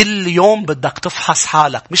 كل يوم بدك تفحص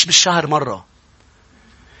حالك، مش بالشهر مرة.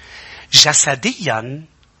 جسديا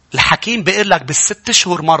الحكيم بيقول لك بالست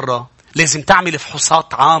اشهر مرة لازم تعمل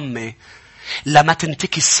فحوصات عامة لما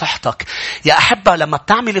تنتكس صحتك. يا أحبة، لما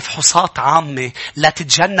بتعمل فحوصات عامة لا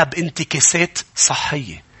تتجنب انتكاسات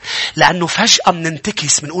صحية. لأنه فجأة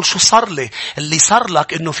مننتكس منقول شو صار لي. اللي صار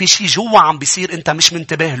لك إنه في شيء جوا عم بيصير أنت مش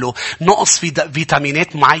منتبه له. نقص في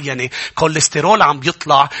فيتامينات معينة، كوليسترول عم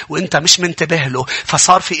بيطلع وأنت مش منتبه له،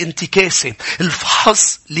 فصار في انتكاسة.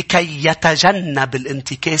 الفحص لكي يتجنب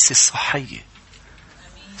الانتكاسة الصحية.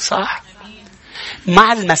 صح؟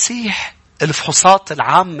 مع المسيح الفحوصات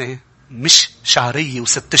العامة مش شهرية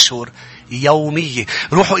و6 أشهر، يومية.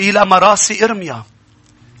 روحوا إلى مراسي إرميا.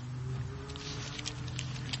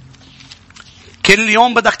 كل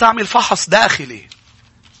يوم بدك تعمل فحص داخلي.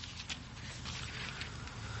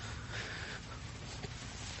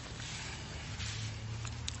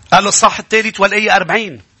 قال له الصح الثالث والآية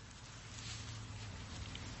 40.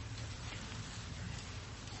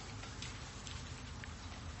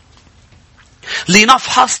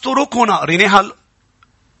 لنفحص طرقنا، قريناها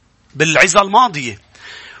بالعظة الماضية،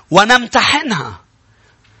 ونمتحنها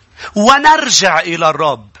ونرجع إلى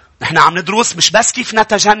الرب. نحن عم ندرس مش بس كيف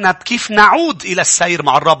نتجنب، كيف نعود إلى السير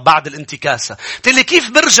مع الرب بعد الانتكاسة. تقول كيف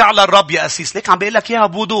برجع للرب يا أسيس؟ ليك عم بيقول لك إياها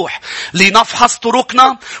بوضوح. لنفحص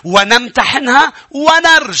طرقنا ونمتحنها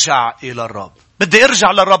ونرجع إلى الرب. بدي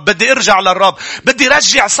ارجع للرب، بدي ارجع للرب، بدي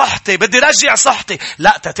رجع صحتي، بدي رجع صحتي.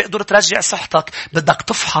 لا، تقدر ترجع صحتك بدك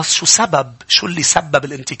تفحص شو اللي سبب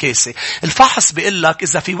الانتكاسة. الفحص بيقول لك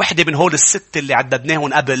إذا في وحدة من هول الست اللي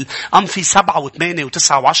عددناهم قبل، أم في 7 و8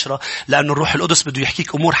 و9 و10، لأنه الروح القدس بده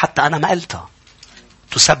يحكيك أمور حتى أنا ما قلتها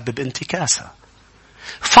تسبب انتكاسة.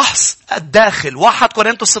 فحص الداخل. 1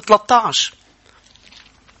 كورنثوس 13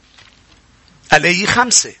 الآية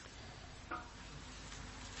 5.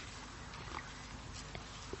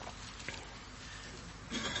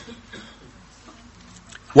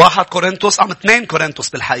 1 كورنثوس 2 كورنثوس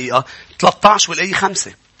بالحقيقة 13 والآية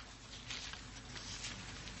 5.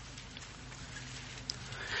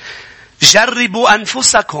 جربوا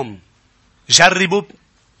أنفسكم. جربوا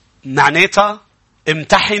معناتها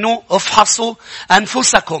امتحنوا، افحصوا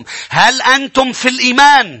أنفسكم. هل أنتم في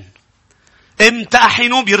الإيمان؟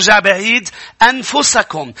 امتحنوا، بيرجع بعيد،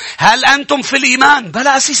 أنفسكم. هل أنتم في الإيمان؟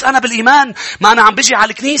 بلا أسيس أنا بالإيمان، ما أنا عم بجي على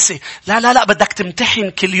الكنيسة. لا، بدك تمتحن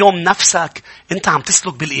كل يوم نفسك. أنت عم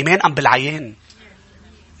تسلك بالإيمان أم بالعيان؟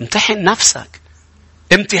 امتحن نفسك.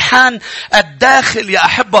 امتحان الداخل يا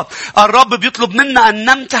أحبة. الرب بيطلب منا أن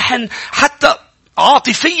نمتحن حتى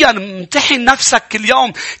عاطفيا. امتحن نفسك كل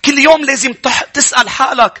يوم. كل يوم لازم تسأل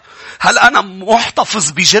حالك: هل أنا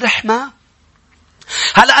محتفظ بجرح ما؟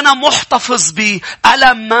 هل أنا محتفظ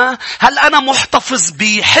بألم ما؟ هل أنا محتفظ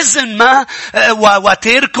بحزن ما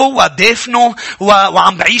وتركه ودفنه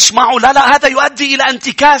وعم بعيش معه؟ لا، هذا يؤدي إلى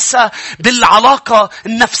انتكاسة بالعلاقة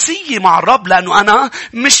النفسية مع الرب. لأنه أنا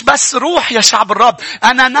مش بس روح يا شعب الرب،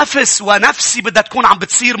 أنا نفس، ونفسي بدها تكون عم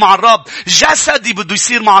بتصير مع الرب. جسدي بده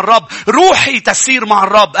يصير مع الرب، روحي تسير مع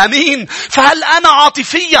الرب. أمين. فهل أنا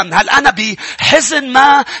عاطفيا، هل أنا بحزن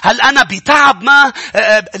ما، هل أنا بتعب ما؟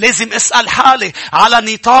 لازم أسأل حالي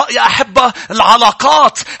على نطاق يا أحبة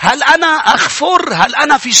العلاقات. هل أنا أغفر؟ هل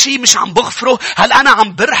أنا في شيء مش عم بغفره؟ هل أنا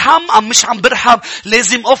عم برحم أم مش عم برحم؟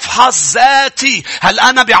 لازم أفحص ذاتي. هل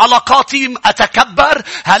أنا بعلاقاتي أتكبر؟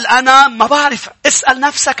 هل أنا ما بعرف؟ اسأل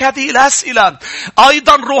نفسك هذه الأسئلة.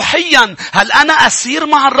 أيضا روحيا، هل أنا أسير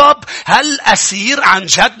مع الرب؟ هل أسير عن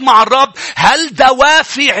جد مع الرب؟ هل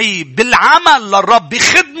دوافعي بالعمل للرب،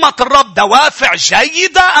 بخدمة الرب، دوافع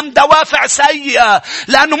جيدة أم دوافع سيئة؟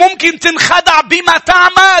 لأنه ممكن تنخدع بما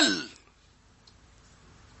تعمل.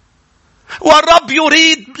 والرب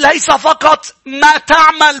يريد ليس فقط ما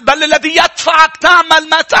تعمل، بل الذي يدفعك تعمل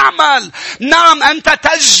ما تعمل. نعم أنت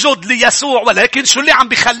تسجد ليسوع، ولكن شو اللي عم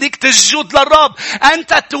بيخليك تسجد للرب؟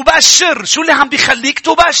 أنت تبشر. شو اللي عم بيخليك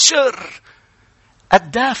تبشر؟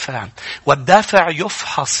 الدافع. والدافع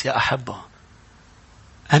يفحص يا أحبة.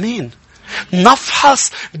 أمين.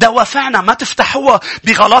 نفحص دوافعنا. ما تفتحوها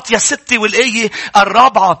بغلاطيا 6 والآية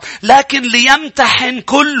 4. لكن ليمتحن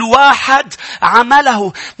كل واحد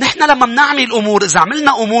عمله. نحن لما بنعمل أمور، إذا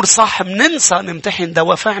عملنا أمور صح، مننسى نمتحن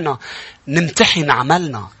دوافعنا، نمتحن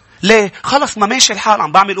عملنا. ليه؟ خلص ما ماشي الحال،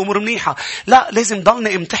 عم بعمل أمور منيحة. لا، لازم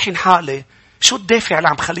ضلني امتحن حالي. شو الدافع اللي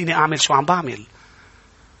عم خليني أعمل شو عم بعمل؟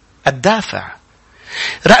 الدافع.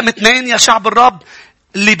 رقم 2 يا شعب الرب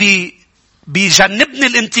اللي بيجنبني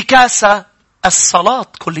الانتكاسة: الصلاة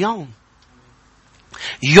كل يوم.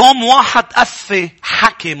 يوم واحد أفي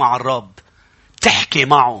حكي مع الرب، تحكي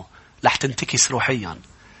معه رح تنتكس روحيا.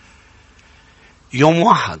 يوم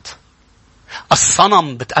واحد.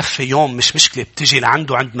 الصنم بتأفي يوم، مش مشكلة. بتجي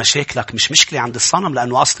لعنده عند مشاكلك، مش مشكلة عند الصنم،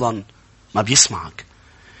 لأنه أصلا ما بيسمعك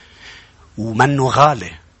ومنه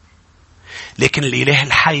غالي. لكن الإله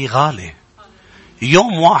الحي غالي.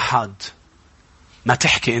 يوم واحد ما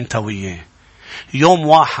تحكي أنت وياه، يوم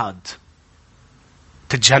واحد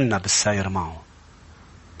تتجنب السير معه،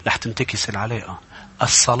 رح تنتكس العلاقة.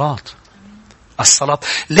 الصلاة.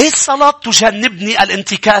 ليه الصلاة تجنبني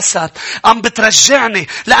الإنتكاسة؟ بترجعني،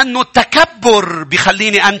 لأنه التكبر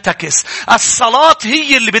بيخليني أنتكس. الصلاة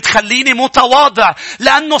هي اللي بتخليني متواضع،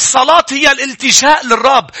 لأنه الصلاة هي الالتجاء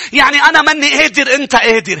للرب. يعني أنا مني قادر، أنت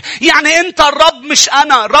قادر. يعني أنت الرب مش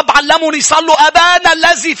أنا. الرب علمني صلوا أبانا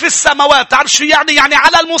الذي في السماوات. تعرف شو يعني؟ يعني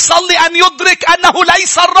على المصلي أن يدرك أنه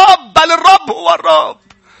ليس الرب، بل الرب هو الرب.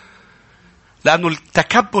 لأنه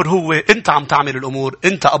التكبر هو أنت عم تعمل الأمور،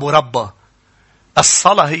 أنت أبو ربه.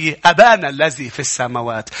 الصلاة هي أبانا الذي في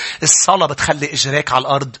السماوات. الصلاة بتخلي إجريك على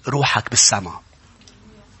الأرض، روحك بالسماء.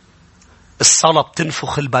 الصلاة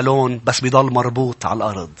بتنفخ البالون بس بيضل مربوط على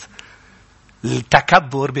الأرض.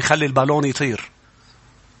 التكبر بيخلي البالون يطير.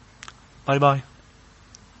 باي باي.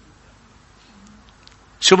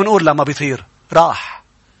 شو بنقول لما بيطير؟ راح،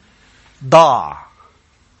 ضاع.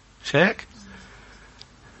 شايك؟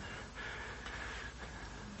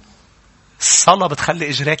 الصلاة بتخلي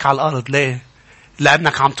إجريك على الأرض. ليه؟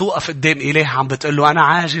 لأنك عم توقف قدام إله عم بتقول له أنا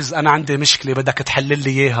عاجز، أنا عندي مشكلة، بدك تحلل لي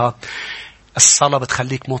إياها. الصلاة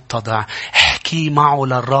بتخليك متضع. احكي معه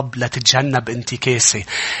للرب لتتجنب انتكاسة.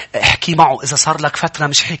 احكي معه. إذا صار لك فترة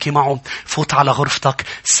مش حكي معه، فوت على غرفتك،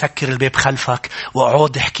 سكر الباب خلفك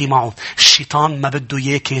وقعد احكي معه. الشيطان ما بده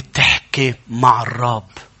إياك تحكي مع الرب.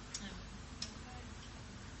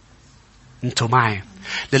 انتوا معي؟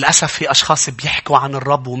 للأسف في أشخاص بيحكوا عن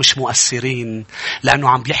الرب ومش مؤثرين، لأنه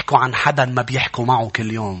عم بيحكوا عن حدا ما بيحكوا معه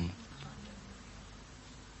كل يوم.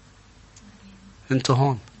 انتوا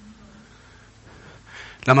هون.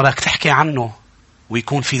 لما بدك تحكي عنه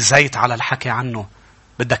ويكون في زيت على الحكي عنه،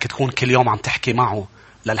 بدك تكون كل يوم عم تحكي معه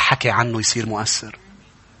للحكي عنه يصير مؤثر.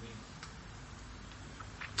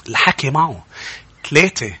 الحكي معه.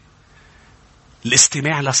 3.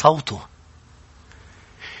 الاستماع لصوته.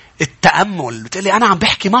 التأمل. بتقولي أنا عم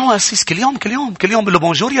بحكي معه أسيس كل يوم بقول له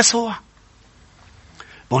بونجور يسوع،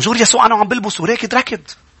 بونجور يسوع، أنا عم بلبس وراكد ركض.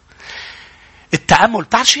 التأمل.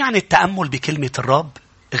 تعرف شو يعني التأمل بكلمة الرب؟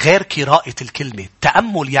 غير قراءة الكلمة.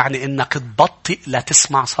 التأمل يعني إنك تبطئ لا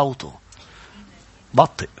تسمع صوته.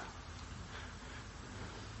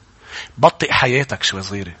 بطئ حياتك شوي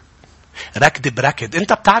صغيرة. ركض بركض.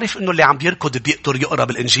 انت بتعرف انه اللي عم بيركض بيقدر يقرأ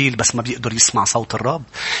بالإنجيل بس ما بيقدر يسمع صوت الرب.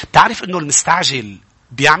 بتعرف انه المستعجل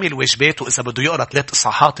بيعمل واجباته، إذا بده يقرأ 3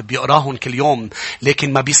 إصحاحات بيقراهم كل يوم،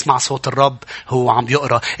 لكن ما بيسمع صوت الرب. هو عم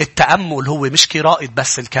بيقرأ. التأمل هو مش قراءة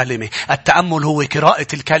بس الكلمة. التأمل هو قراءة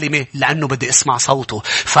الكلمة لأنه بدي أسمع صوته.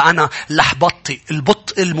 فأنا رح بطئ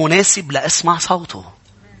البطء المناسب لأسمع صوته.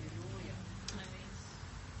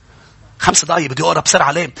 5 دقايق بدي أقرأ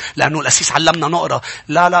بسرعة. ليه؟ لأنه الأسيس علمنا نقرأ.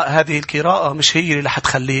 لا، هذه القراءة مش هي اللي رح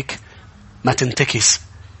تخليك ما تنتكس.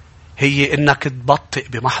 هي إنك تبطئ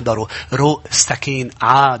بمحضره. روق، استكين،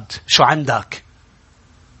 عاد. شو عندك؟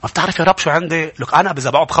 ما بتعرف يا رب شو عندي؟ لك أنا إذا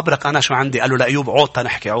بقعد بخبرك أنا شو عندي. قالوا لأيوب عود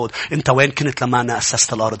تنحكي عود. أنت وين كنت لما أنا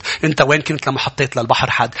أسست الأرض؟ أنت وين كنت لما حطيت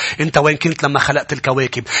للبحر حد؟ أنت وين كنت لما خلقت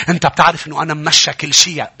الكواكب؟ أنت بتعرف إنه أنا ممشى كل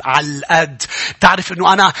شيء على القد. بتعرف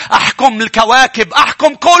إنه أنا أحكم الكواكب،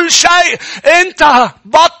 أحكم كل شيء. أنت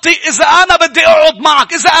بطئ. إذا أنا بدي أقعد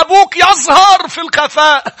معك، إذا أبوك يظهر في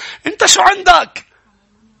الخفاء، أنت شو عندك؟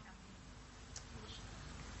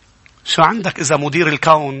 شو عندك إذا مدير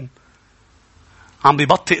الكون عم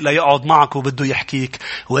بيبطئ ليقعد معك وبده يحكيك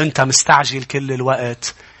وإنت مستعجل كل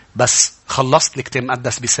الوقت؟ بس خلصت الكتاب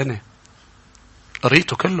المقدس بسنة،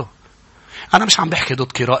 قريته كله. أنا مش عم بحكي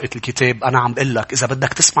ضد قراءة الكتاب. أنا عم بقول لك إذا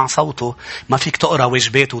بدك تسمع صوته ما فيك تقرأ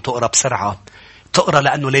واجباته وتقرأ بسرعة. تقرأ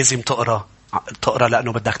لأنه لازم تقرأ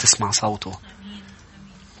لأنه بدك تسمع صوته.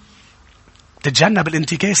 تتجنب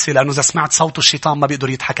الانتكاسة، لأنه إذا سمعت صوته الشيطان ما بيقدر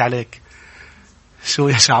يضحك عليك. شو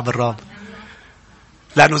يا شعب الرب؟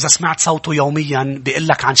 لأنه إذا سمعت صوته يوميا بيقول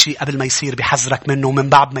لك عن شيء قبل ما يصير، بيحذرك منه، ومن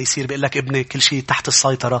بعد ما يصير بيقول لك ابني كل شيء تحت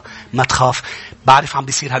السيطرة، ما تخاف. بعرف عم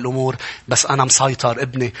بيصير هالأمور بس أنا مسيطر.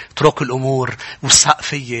 ابني اترك الأمور وثق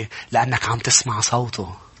فيي لأنك عم تسمع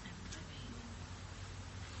صوته.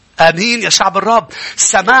 آمين يا شعب الرب.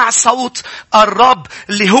 سماع صوت الرب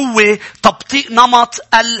اللي هو تبطيء نمط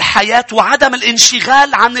الحياة وعدم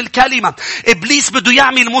الانشغال عن الكلمة. إبليس بده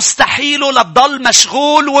يعمل مستحيله لتضل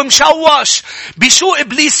مشغول ومشوش. بشو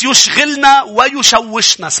إبليس يشغلنا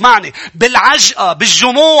ويشوشنا؟ اسمعني، بالعجقة،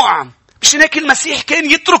 بالجموع. مش هيك المسيح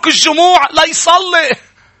كان يترك الجموع ليصلي؟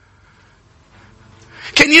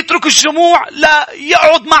 كان يترك الجموع لا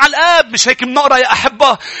يقعد مع الآب. مش هيك بنقرأ يا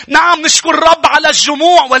أحبة؟ نعم نشكر الرب على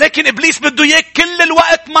الجموع، ولكن إبليس بده إياك كل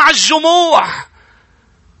الوقت مع الجموع.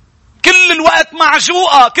 كل الوقت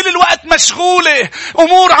معجوقة، كل الوقت مشغولة،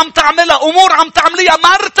 أمور عم تعملها، أمور عم تعمليها.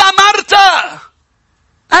 مرتا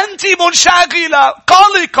أنت منشغلة،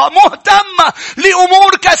 قلقة، مهتمة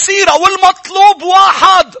لأمور كثيرة، والمطلوب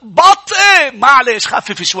واحد: بطئ. معلش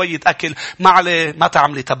خفف شوية أكل، معلش ما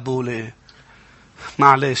تعملي تبولة،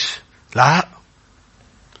 معلش. لا،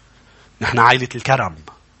 نحن عائلة الكرم.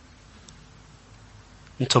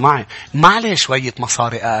 انتو معي؟ معلش شوية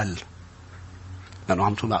مصاري أقل، لأنه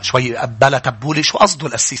عم تقول شوية بلا تبولة. شو قصده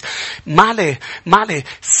القسيس؟ معلي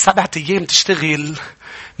 7 أيام تشتغل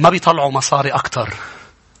ما بيطلعوا مصاري أكتر.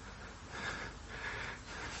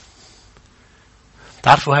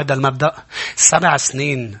 تعرفوا هذا المبدأ؟ 7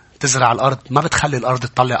 سنين تزرع الأرض ما بتخلي الأرض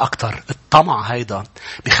تطلع أكتر. الطمع هيدا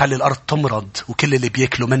بيخلي الأرض تمرض، وكل اللي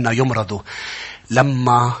بيأكلوا منها يمرضوا.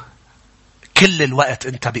 لما كل الوقت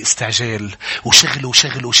انت باستعجال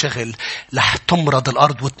وشغل رح تمرض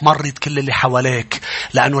الأرض وتمرض كل اللي حواليك،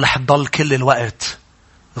 لأنه رح تضل كل الوقت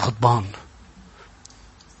غضبان.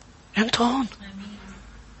 انتوا هون،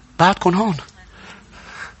 بعدكم هون.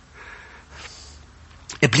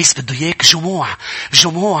 إبليس بده إياك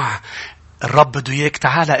جموع. الرب بده إياك: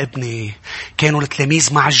 تعال ابني. كانوا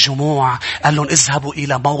التلاميذ مع الجموع، قال لهم: اذهبوا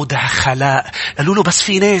إلى موضع خلاء. قالوا له: بس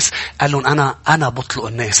في ناس. قال لهم: أنا بطلق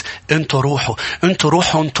الناس. انتوا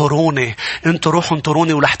روحوا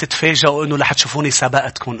انطروني ورح تتفاجئوا إنه رح تشوفوني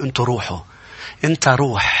سبقتكم. انتوا روحوا. انت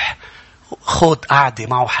روح، خد قاعدة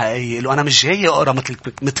معه حقيقي. له: أنا مش جاي أقرأ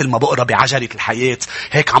مثل ما بقرأ بعجلة الحياة،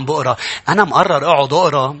 هيك عم بقرأ. أنا مقرر أقعد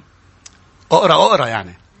أقرأ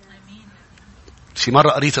يعني. شي مرة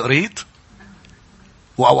قريت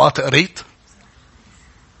وأوقات قريت.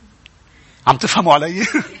 عم تفهموا علي؟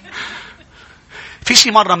 في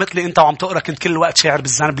شي مرة مثلي أنت وعم تقرأ كنت كل الوقت شاعر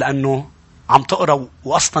بالذنب، لأنه عم تقرأ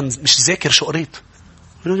وأصلا مش ذاكر شو قريت.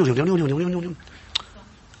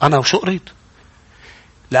 أنا وشو قريت؟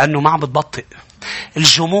 لأنه ما عم بتبطئ.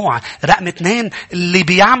 الجموع رقم 2 اللي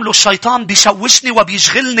بيعملوا الشيطان بيشوشني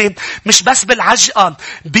وبيشغلني، مش بس بالعجقة،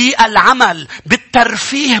 بالعمل،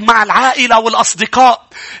 بالترفيه مع العائلة والأصدقاء.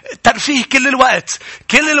 ترفيه كل الوقت.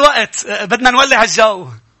 بدنا نولع الجو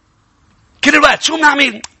كل الوقت. شو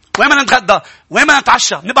بنعمل؟ وين بدنا نتغدى؟ وين بدنا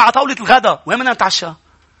نتعشى؟ نبقى على طاولة الغداء. وين بدنا نتعشى؟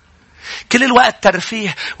 كل الوقت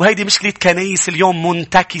ترفيه. وهيدي مشكلة كنائس اليوم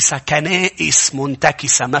كنائس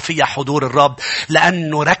منتكسة ما فيها حضور الرب،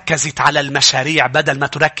 لأنه ركزت على المشاريع بدل ما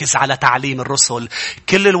تركز على تعليم الرسل.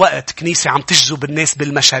 كل الوقت كنيسة عم تجذب الناس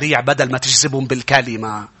بالمشاريع بدل ما تجذبهم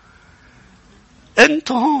بالكلمة.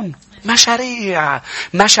 انتوا هون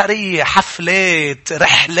مشاريع، حفلات،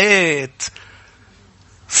 رحلات،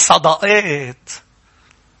 صداقات.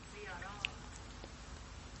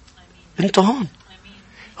 انتوا هون.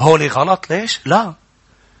 هولي غلط. ليش؟ لا،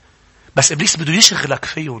 بس إبليس بده يشغلك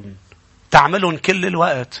فيهم، تعملهم كل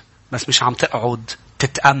الوقت، بس مش عم تقعد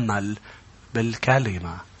تتأمل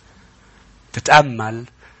بالكلمة.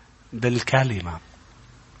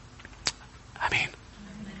 أمين.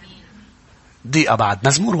 دقيقة بعد.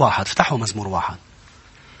 مزمور 1. افتحوا مزمور 1.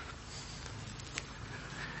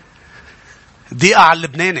 دقيقة على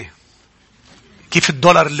اللبناني. كيف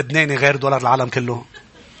الدولار اللبناني غير دولار العالم كله؟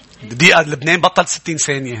 دقيقة لبنان بطل 60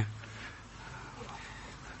 ثانية.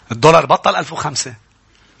 الدولار بطل 1005.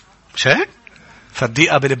 مش هيك؟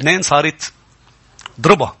 فالدقيقة بلبنان صارت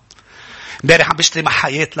ضربة. امبارح عم بشتري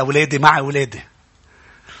محايات لأولادي، معي أولادي،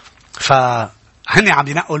 فهن عم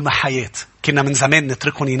ينقوا المحايات. كنا من زمان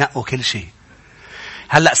نتركهم ينقوا كل شيء.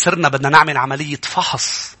 هلأ صرنا بدنا نعمل عملية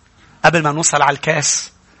فحص قبل ما نوصل على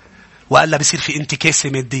الكاس، وقال بيصير في انتكاسة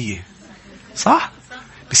مادية. صح؟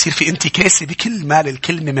 بيصير في انتكاسة بكل مال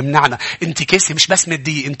الكلمة ممنعنا. انتكاسة مش بس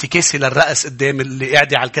مادية، انتكاسة للرأس قدام اللي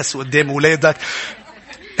قاعدة على الكاس وقدام أولادك،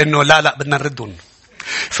 إنه لا بدنا نردهم.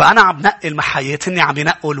 فأنا عم نقي المحايات، هني عم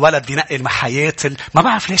ينقوا. الولد بينقي المحايات. ما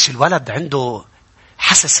بعرف ليش الولد عنده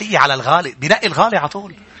حساسية على الغالي، بينقي الغالي على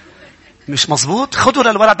طول. مش مزبوط. خدوا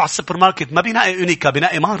للولد على السوبر ماركت، ما بينقي يونيكا،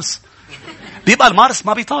 بينقي مارس. بيبقى المارس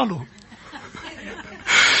ما بيطاله.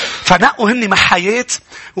 فنقوا هني محايات،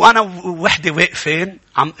 وأنا وحدة واقفين.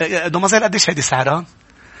 دومازيل قديش هيدي سعرها؟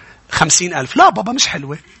 50,000. لا بابا مش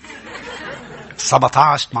حلوة.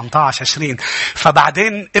 17 18 20.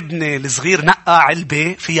 فبعدين ابني الصغير نقى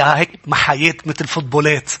علبة فيها هيك محايات مثل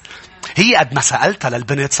فوتبولات. هي قد ما سألتها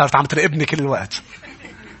للبنت صارت عم تراقبني كل الوقت،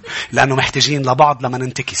 لأنه محتاجين لبعض لما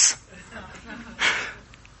ننتكس.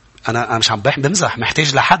 أنا مش عم بمزح.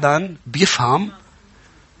 محتاج لحدا بيفهم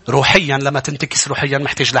روحيا لما تنتكس روحيا.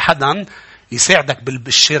 محتاج لحدا يساعدك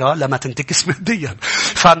بالشراء لما تنتكس ماديا.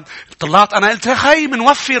 فطلعت أنا قلت: خي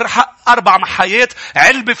منوفر حق 4 محايات،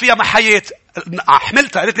 علبة فيها محايات.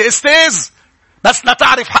 حملتها. قالت لي: استاذ بس لا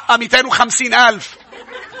تعرف حقها 250,000.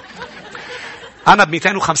 أنا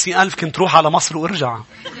ب250,000 كنت روح على مصر وارجع.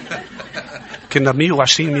 كنا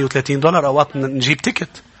 $120-130 أوقات نجيب تيكت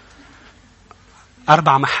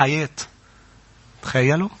 4 محايات.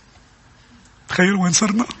 تخيلوا وين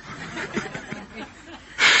صرنا.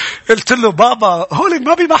 قلت له بابا هولي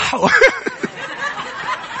ما بيمحوا.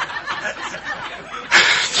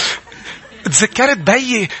 تذكرت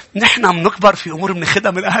بيي نحن بنكبر في أمور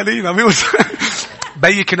بناخدها من أهالينا.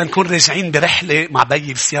 بيي كنا نكون راجعين برحلة مع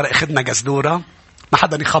بيي بالسيارة، أخذنا جزدورة ما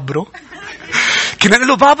حدا يخبره. كنا نقول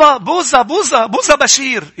له بابا بوزة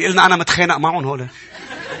بشير. يقولنا أنا متخانق معهم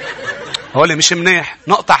هولي مش منيح.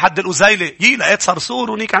 نقطع حد الأزايلة لقيت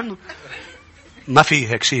صرصور ونيك عنه. ما في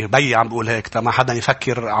هيك شيء. بيي عم بقول هيك ما حدا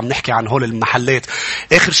يفكر عم نحكي عن هول المحلات.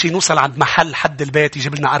 آخر شيء نوصل عند محل حد البيت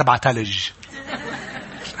يجيب لنا 4 تلج.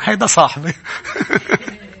 هيدا صاحبي.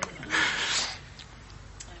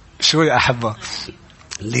 شو يا أحبة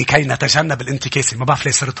لكي نتجنب الإنتكاسة. ما بعرف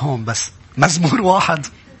ليه صرت هون بس. مزمور 1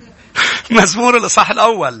 مزمور الإصحاح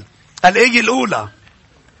الأول الآية الأولى.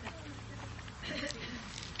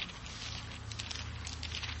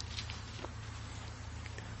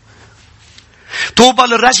 طوبى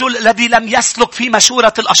للرجل الذي لم يسلك في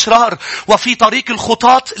مشورة الأشرار، وفي طريق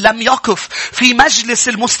الخطاة لم يقف، في مجلس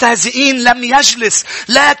المستهزئين لم يجلس،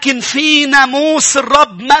 لكن في ناموس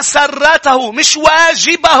الرب مسرته. مش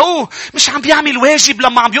واجبه. مش عم بيعمل واجب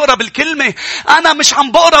لما عم بيقرأ بالكلمة. أنا مش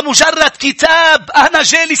عم بقرأ مجرد كتاب. أنا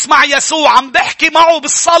جالس مع يسوع عم بحكي معه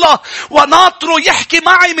بالصلاة وناطره يحكي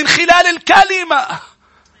معي من خلال الكلمة.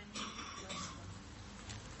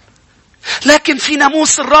 لكن في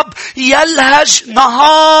ناموس الرب يلهج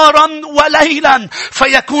نهارا وليلا،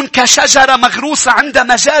 فيكون كشجرة مغروسة عند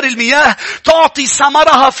مجاري المياه، تعطي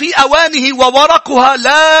ثمرها في أوانه وورقها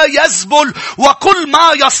لا يذبل، وكل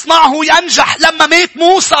ما يصنعه ينجح. لما مات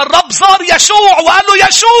موسى الرب زار يشوع وقال له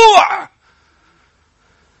يشوع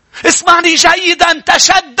اسمعني جيدا،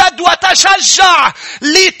 تشدد وتشجع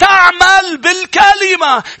لتعمل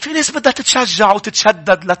بالكلمة. في ناس بدها تتشجع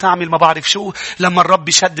وتتشدد لتعمل ما بعرف شو. لما الرب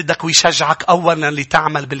يشددك ويشجعك أولا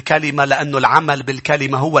لتعمل بالكلمة، لأنه العمل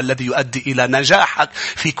بالكلمة هو الذي يؤدي إلى نجاحك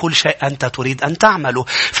في كل شيء أنت تريد أن تعمله.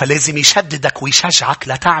 فلازم يشددك ويشجعك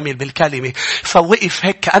لتعمل بالكلمة. فوقف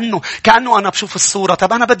هيك كأنه أنا بشوف الصورة.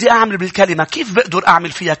 طب أنا بدي أعمل بالكلمة، كيف بقدر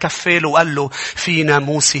أعمل فيها كفال؟ وقال له في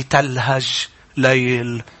ناموسي تلهج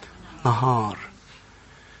ليل نهار.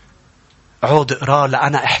 عود اقرأ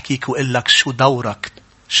لأنا أحكيك وقل لك شو دورك،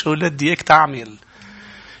 شو اللي بدي إياك تعمل.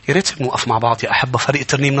 يا ريت نوقف مع بعض يا أحبة. فريق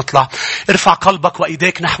ترنيم نطلع. ارفع قلبك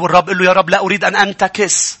وإيديك نحو الرب. قل له يا رب لا أريد أن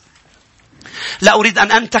أنتكس. لا أريد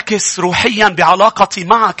أن أنتكس روحيا بعلاقتي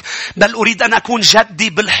معك، بل أريد أن أكون جدي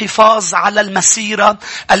بالحفاظ على المسيرة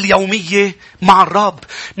اليومية مع الرب.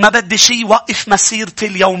 ما بدي شيء يوقف مسيرتي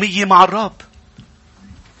اليومية مع الرب.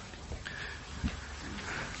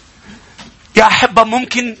 يا أحبة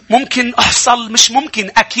ممكن أحصل، مش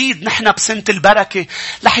ممكن، أكيد نحن بسنة البركة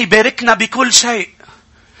رح يباركنا بكل شيء.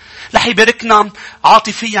 رح يباركنا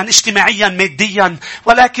عاطفيا، اجتماعيا، ماديا،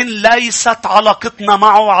 ولكن ليست علاقتنا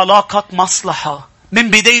معه علاقة مصلحة. من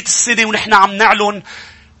بداية السنة ونحن عم نعلن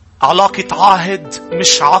علاقة عهد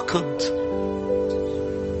مش عقد.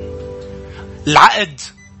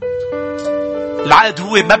 العقد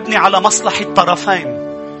هو مبني على مصلحة الطرفين.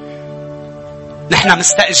 نحن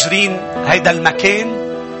مستأجرين هيدا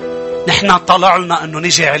المكان، نحن طلع لنا انه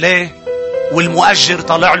نجي عليه، والمؤجر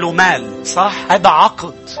طلع له مال، صح؟ هذا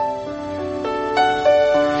عقد.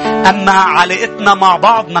 اما علاقتنا مع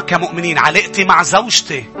بعضنا كمؤمنين، علاقتي مع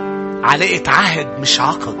زوجتي علاقة عهد مش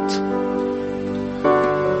عقد.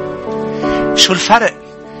 شو الفرق؟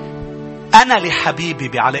 انا لحبيبي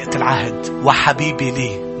بعلاقة العهد، وحبيبي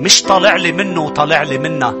لي. مش طالع لي منه وطالع لي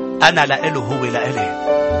منه، انا لإله هو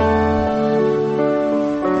لإلي.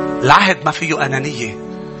 العهد ما فيه أنانية.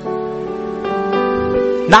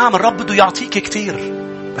 نعم الرب بده يعطيك كتير،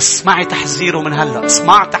 بس اسمعي تحذيره من هلأ.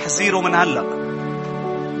 اسمع تحذيره من هلأ.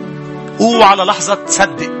 على لحظة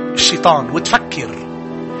تصدق الشيطان وتفكر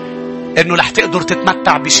انه رح تقدر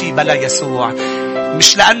تتمتع بشي بلا يسوع.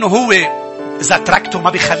 مش لأنه هو إذا تركته ما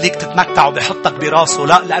بيخليك تتمتع وبيحطك براسه،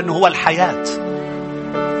 لا، لأنه هو الحياة.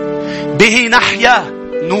 به نحيا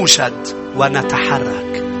نوجد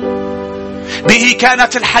ونتحرك. به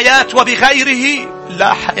كانت الحياة وبغيره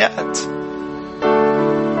لا حياة.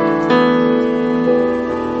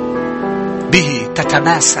 به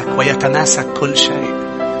تتماسك ويتماسك كل شيء.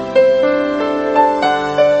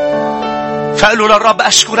 فقالوا للرب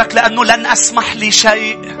أشكرك لأنه لن أسمح لي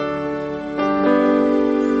شيء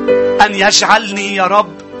أن يجعلني يا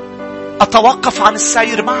رب أتوقف عن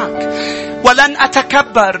السير معك، ولن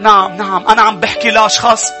أتكبر. نعم أنا عم بحكي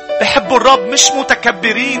لأشخاص بحبوا الرب، مش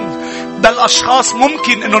متكبرين، بل أشخاص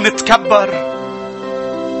ممكن أنه نتكبر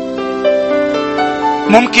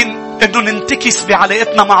ممكن انه ننتكس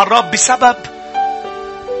بعلاقتنا مع الرب بسبب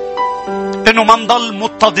انه ما نضل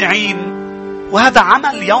متضعين، وهذا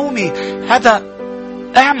عمل يومي. هذا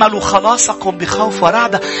اعملوا خلاصكم بخوف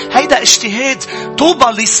ورعدة. هيدا اجتهاد. طوبى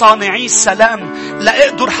لصانعي السلام. لا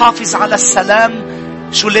اقدر حافظ على السلام.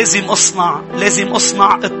 شو لازم اصنع؟ لازم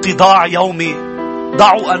اصنع اتضاع يومي.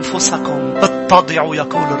 ضعوا انفسكم، اتضعوا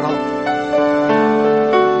يقول الرب.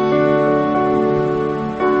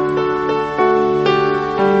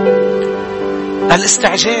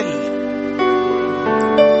 الاستعجال،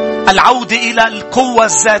 العودة إلى القوة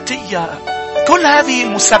الذاتية، كل هذه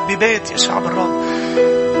المسببات يا شعب الرب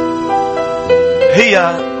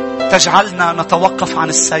هي تجعلنا نتوقف عن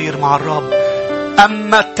السير مع الرب.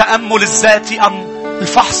 أما التأمل الذاتي، أم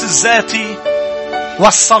الفحص الذاتي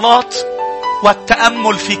والصلاة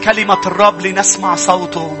والتأمل في كلمة الرب لنسمع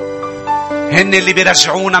صوته، هن اللي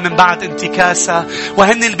بيرجعونا من بعد انتكاسة،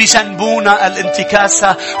 وهن اللي بيجنبونا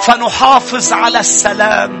الانتكاسة، فنحافظ على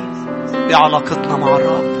السلام بعلاقتنا مع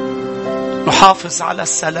الرب. نحافظ على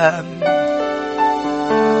السلام.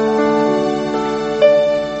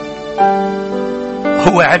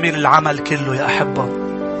 هو عمل العمل كله يا أحبة،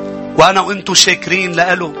 وأنا وإنتو شاكرين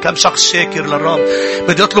لأله. كم شخص شاكر للرب؟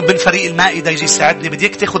 بدي أطلب من فريق المائدة يجي يساعدني.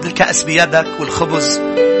 بديك تاخد الكأس بيدك والخبز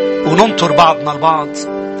وننطر بعضنا البعض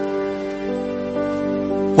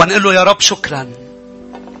ونقول له يا رب شكرا.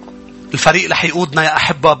 الفريق رح يقودنا يا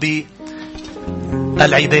أحبة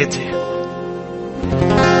بالعبادة.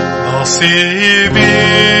 نصيبي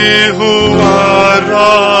هو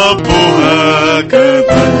الرب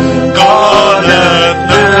هكذا قالت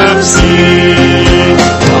نفسي.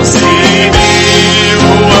 نصيبي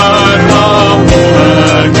هو الرب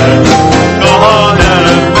هكذا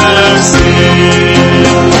قالت نفسي.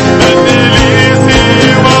 من لي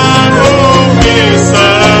سواه في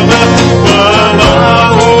السماء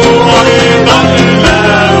ومعه أيضا لا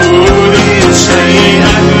أريد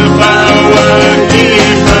شيئا فهو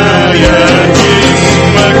كفايتي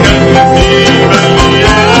وكنزي بل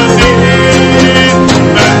يزيد.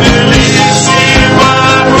 من لي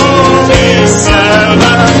سواه في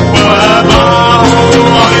السماء ومعه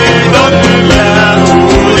أيضا لا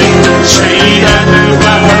أريد شيئا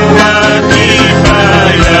فهو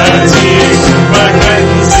كفايتي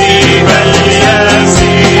وكنزي بل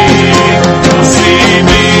يزيد.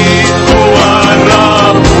 نصيبي هو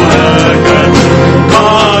الرب هكذا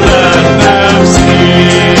قالت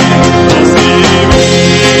نفسي. نصيبي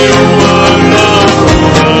هو الرب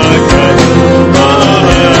هكذا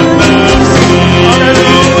قالت نفسي.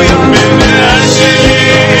 من أجلي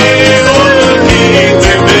ألقيت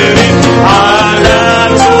بري على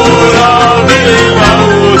تراب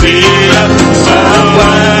الأودية فهو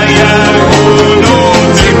يكون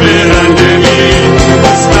تبرا لي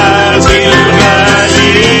بصمتي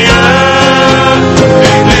الغالية.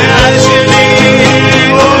 من أجلي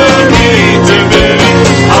ألقيت بري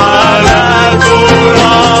على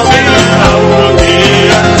تراب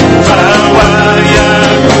الأودية فهو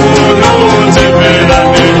يكون تبرا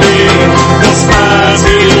لي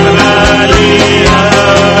بصمتي الغالية.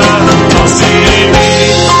 نصيبي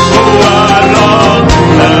هو الرب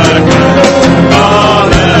هكذا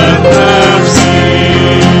قالت نفسي.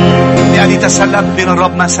 يعني تسلمت من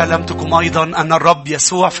الرب ما سلمتكم أيضا، أن الرب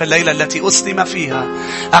يسوع في الليلة التي أسلم فيها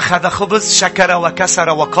أخذ خبز، شكر وكسر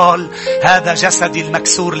وقال هذا جسدي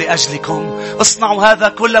المكسور لأجلكم، اصنعوا هذا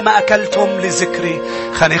كلما أكلتم لذكري.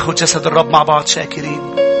 خلينا ناخد جسد الرب مع بعض شاكرين.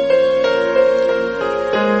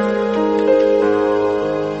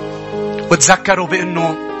 وتذكروا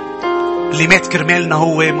بأنه اللي مات كرمالنا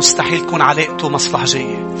هو مستحيل تكون علاقته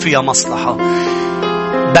مصلحجية فيها مصلحة،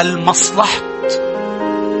 بل مصلحة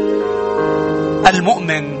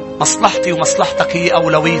المؤمن، مصلحتي ومصلحتك هي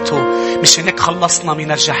أولويته، مش إنك خلصنا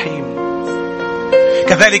من الجحيم.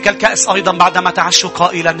 كذلك الكأس أيضا بعدما تعشوا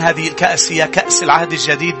قائلا هذه الكأس هي كأس العهد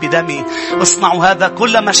الجديد بدمي، اصنعوا هذا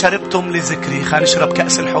كلما شربتم لذكري. خلينا نشرب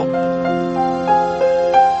كأس الحب.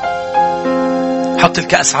 حط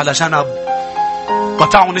الكأس على جنب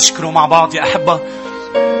وتعالوا نشكره مع بعض يا أحبة.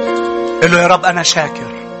 قل له يا رب أنا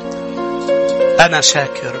شاكر، أنا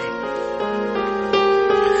شاكر.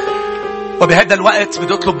 وبهذا الوقت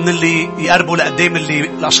بدي أطلب من اللي يقربوا لقدام،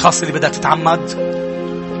 الأشخاص اللي بدها تتعمد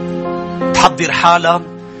تحضر حالة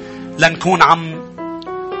لنكون عم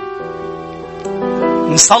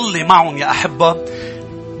نصلي معهم يا أحبة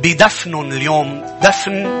بدفنهم اليوم،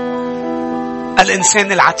 دفن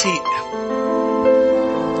الإنسان العتيق.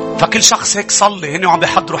 فكل شخص هيك صلي، هن عم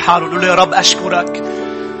بيحضروا حاله، يقولوا يا رب أشكرك،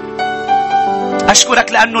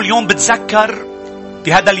 أشكرك لأنه اليوم بتذكر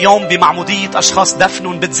بهذا اليوم بمعمودية أشخاص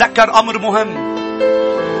دفنهم، بتذكر أمر مهم،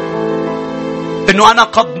 إنه أنا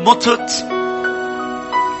قد متت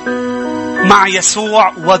مع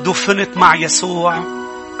يسوع ودفنت مع يسوع.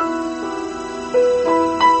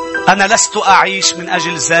 أنا لست أعيش من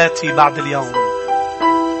أجل ذاتي بعد اليوم،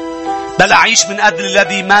 بل أعيش من أجل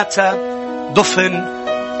الذي مات دفن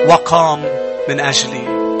وقام من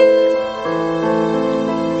أجلي.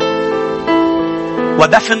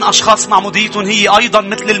 ودفن أشخاص معموديتهم هي أيضا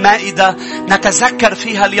مثل المائدة نتذكر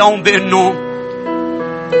فيها اليوم بأنه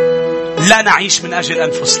لا نعيش من أجل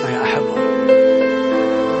أنفسنا يا أحبة.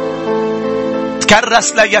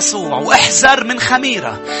 تكرس ليسوع واحذر من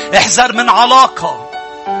خميرة، احذر من علاقة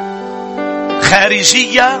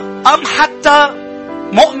خارجية أم حتى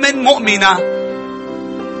مؤمنة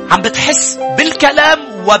عم بتحس بالكلام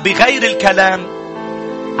وبغير الكلام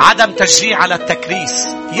عدم تشجيع على التكريس.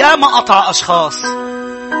 يا ما قطع أشخاص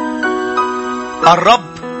الرب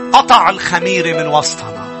قطع الخميرة من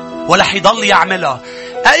وسطنا ولا حيضل يعملها.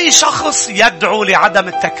 أي شخص يدعو لعدم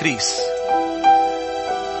التكريس،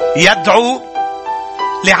 يدعو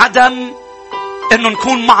لعدم إنه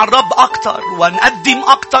نكون مع الرب أكتر ونقدم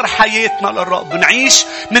أكتر حياتنا للرب، نعيش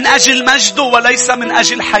من أجل مجده وليس من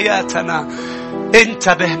أجل حياتنا.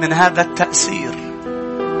 انتبه من هذا التأثير.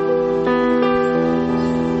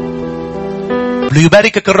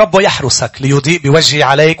 ليباركك الرب ويحرسك، ليضيء بوجهه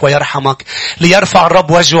عليك ويرحمك، ليرفع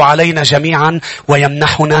الرب وجهه علينا جميعا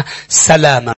ويمنحنا سلاما.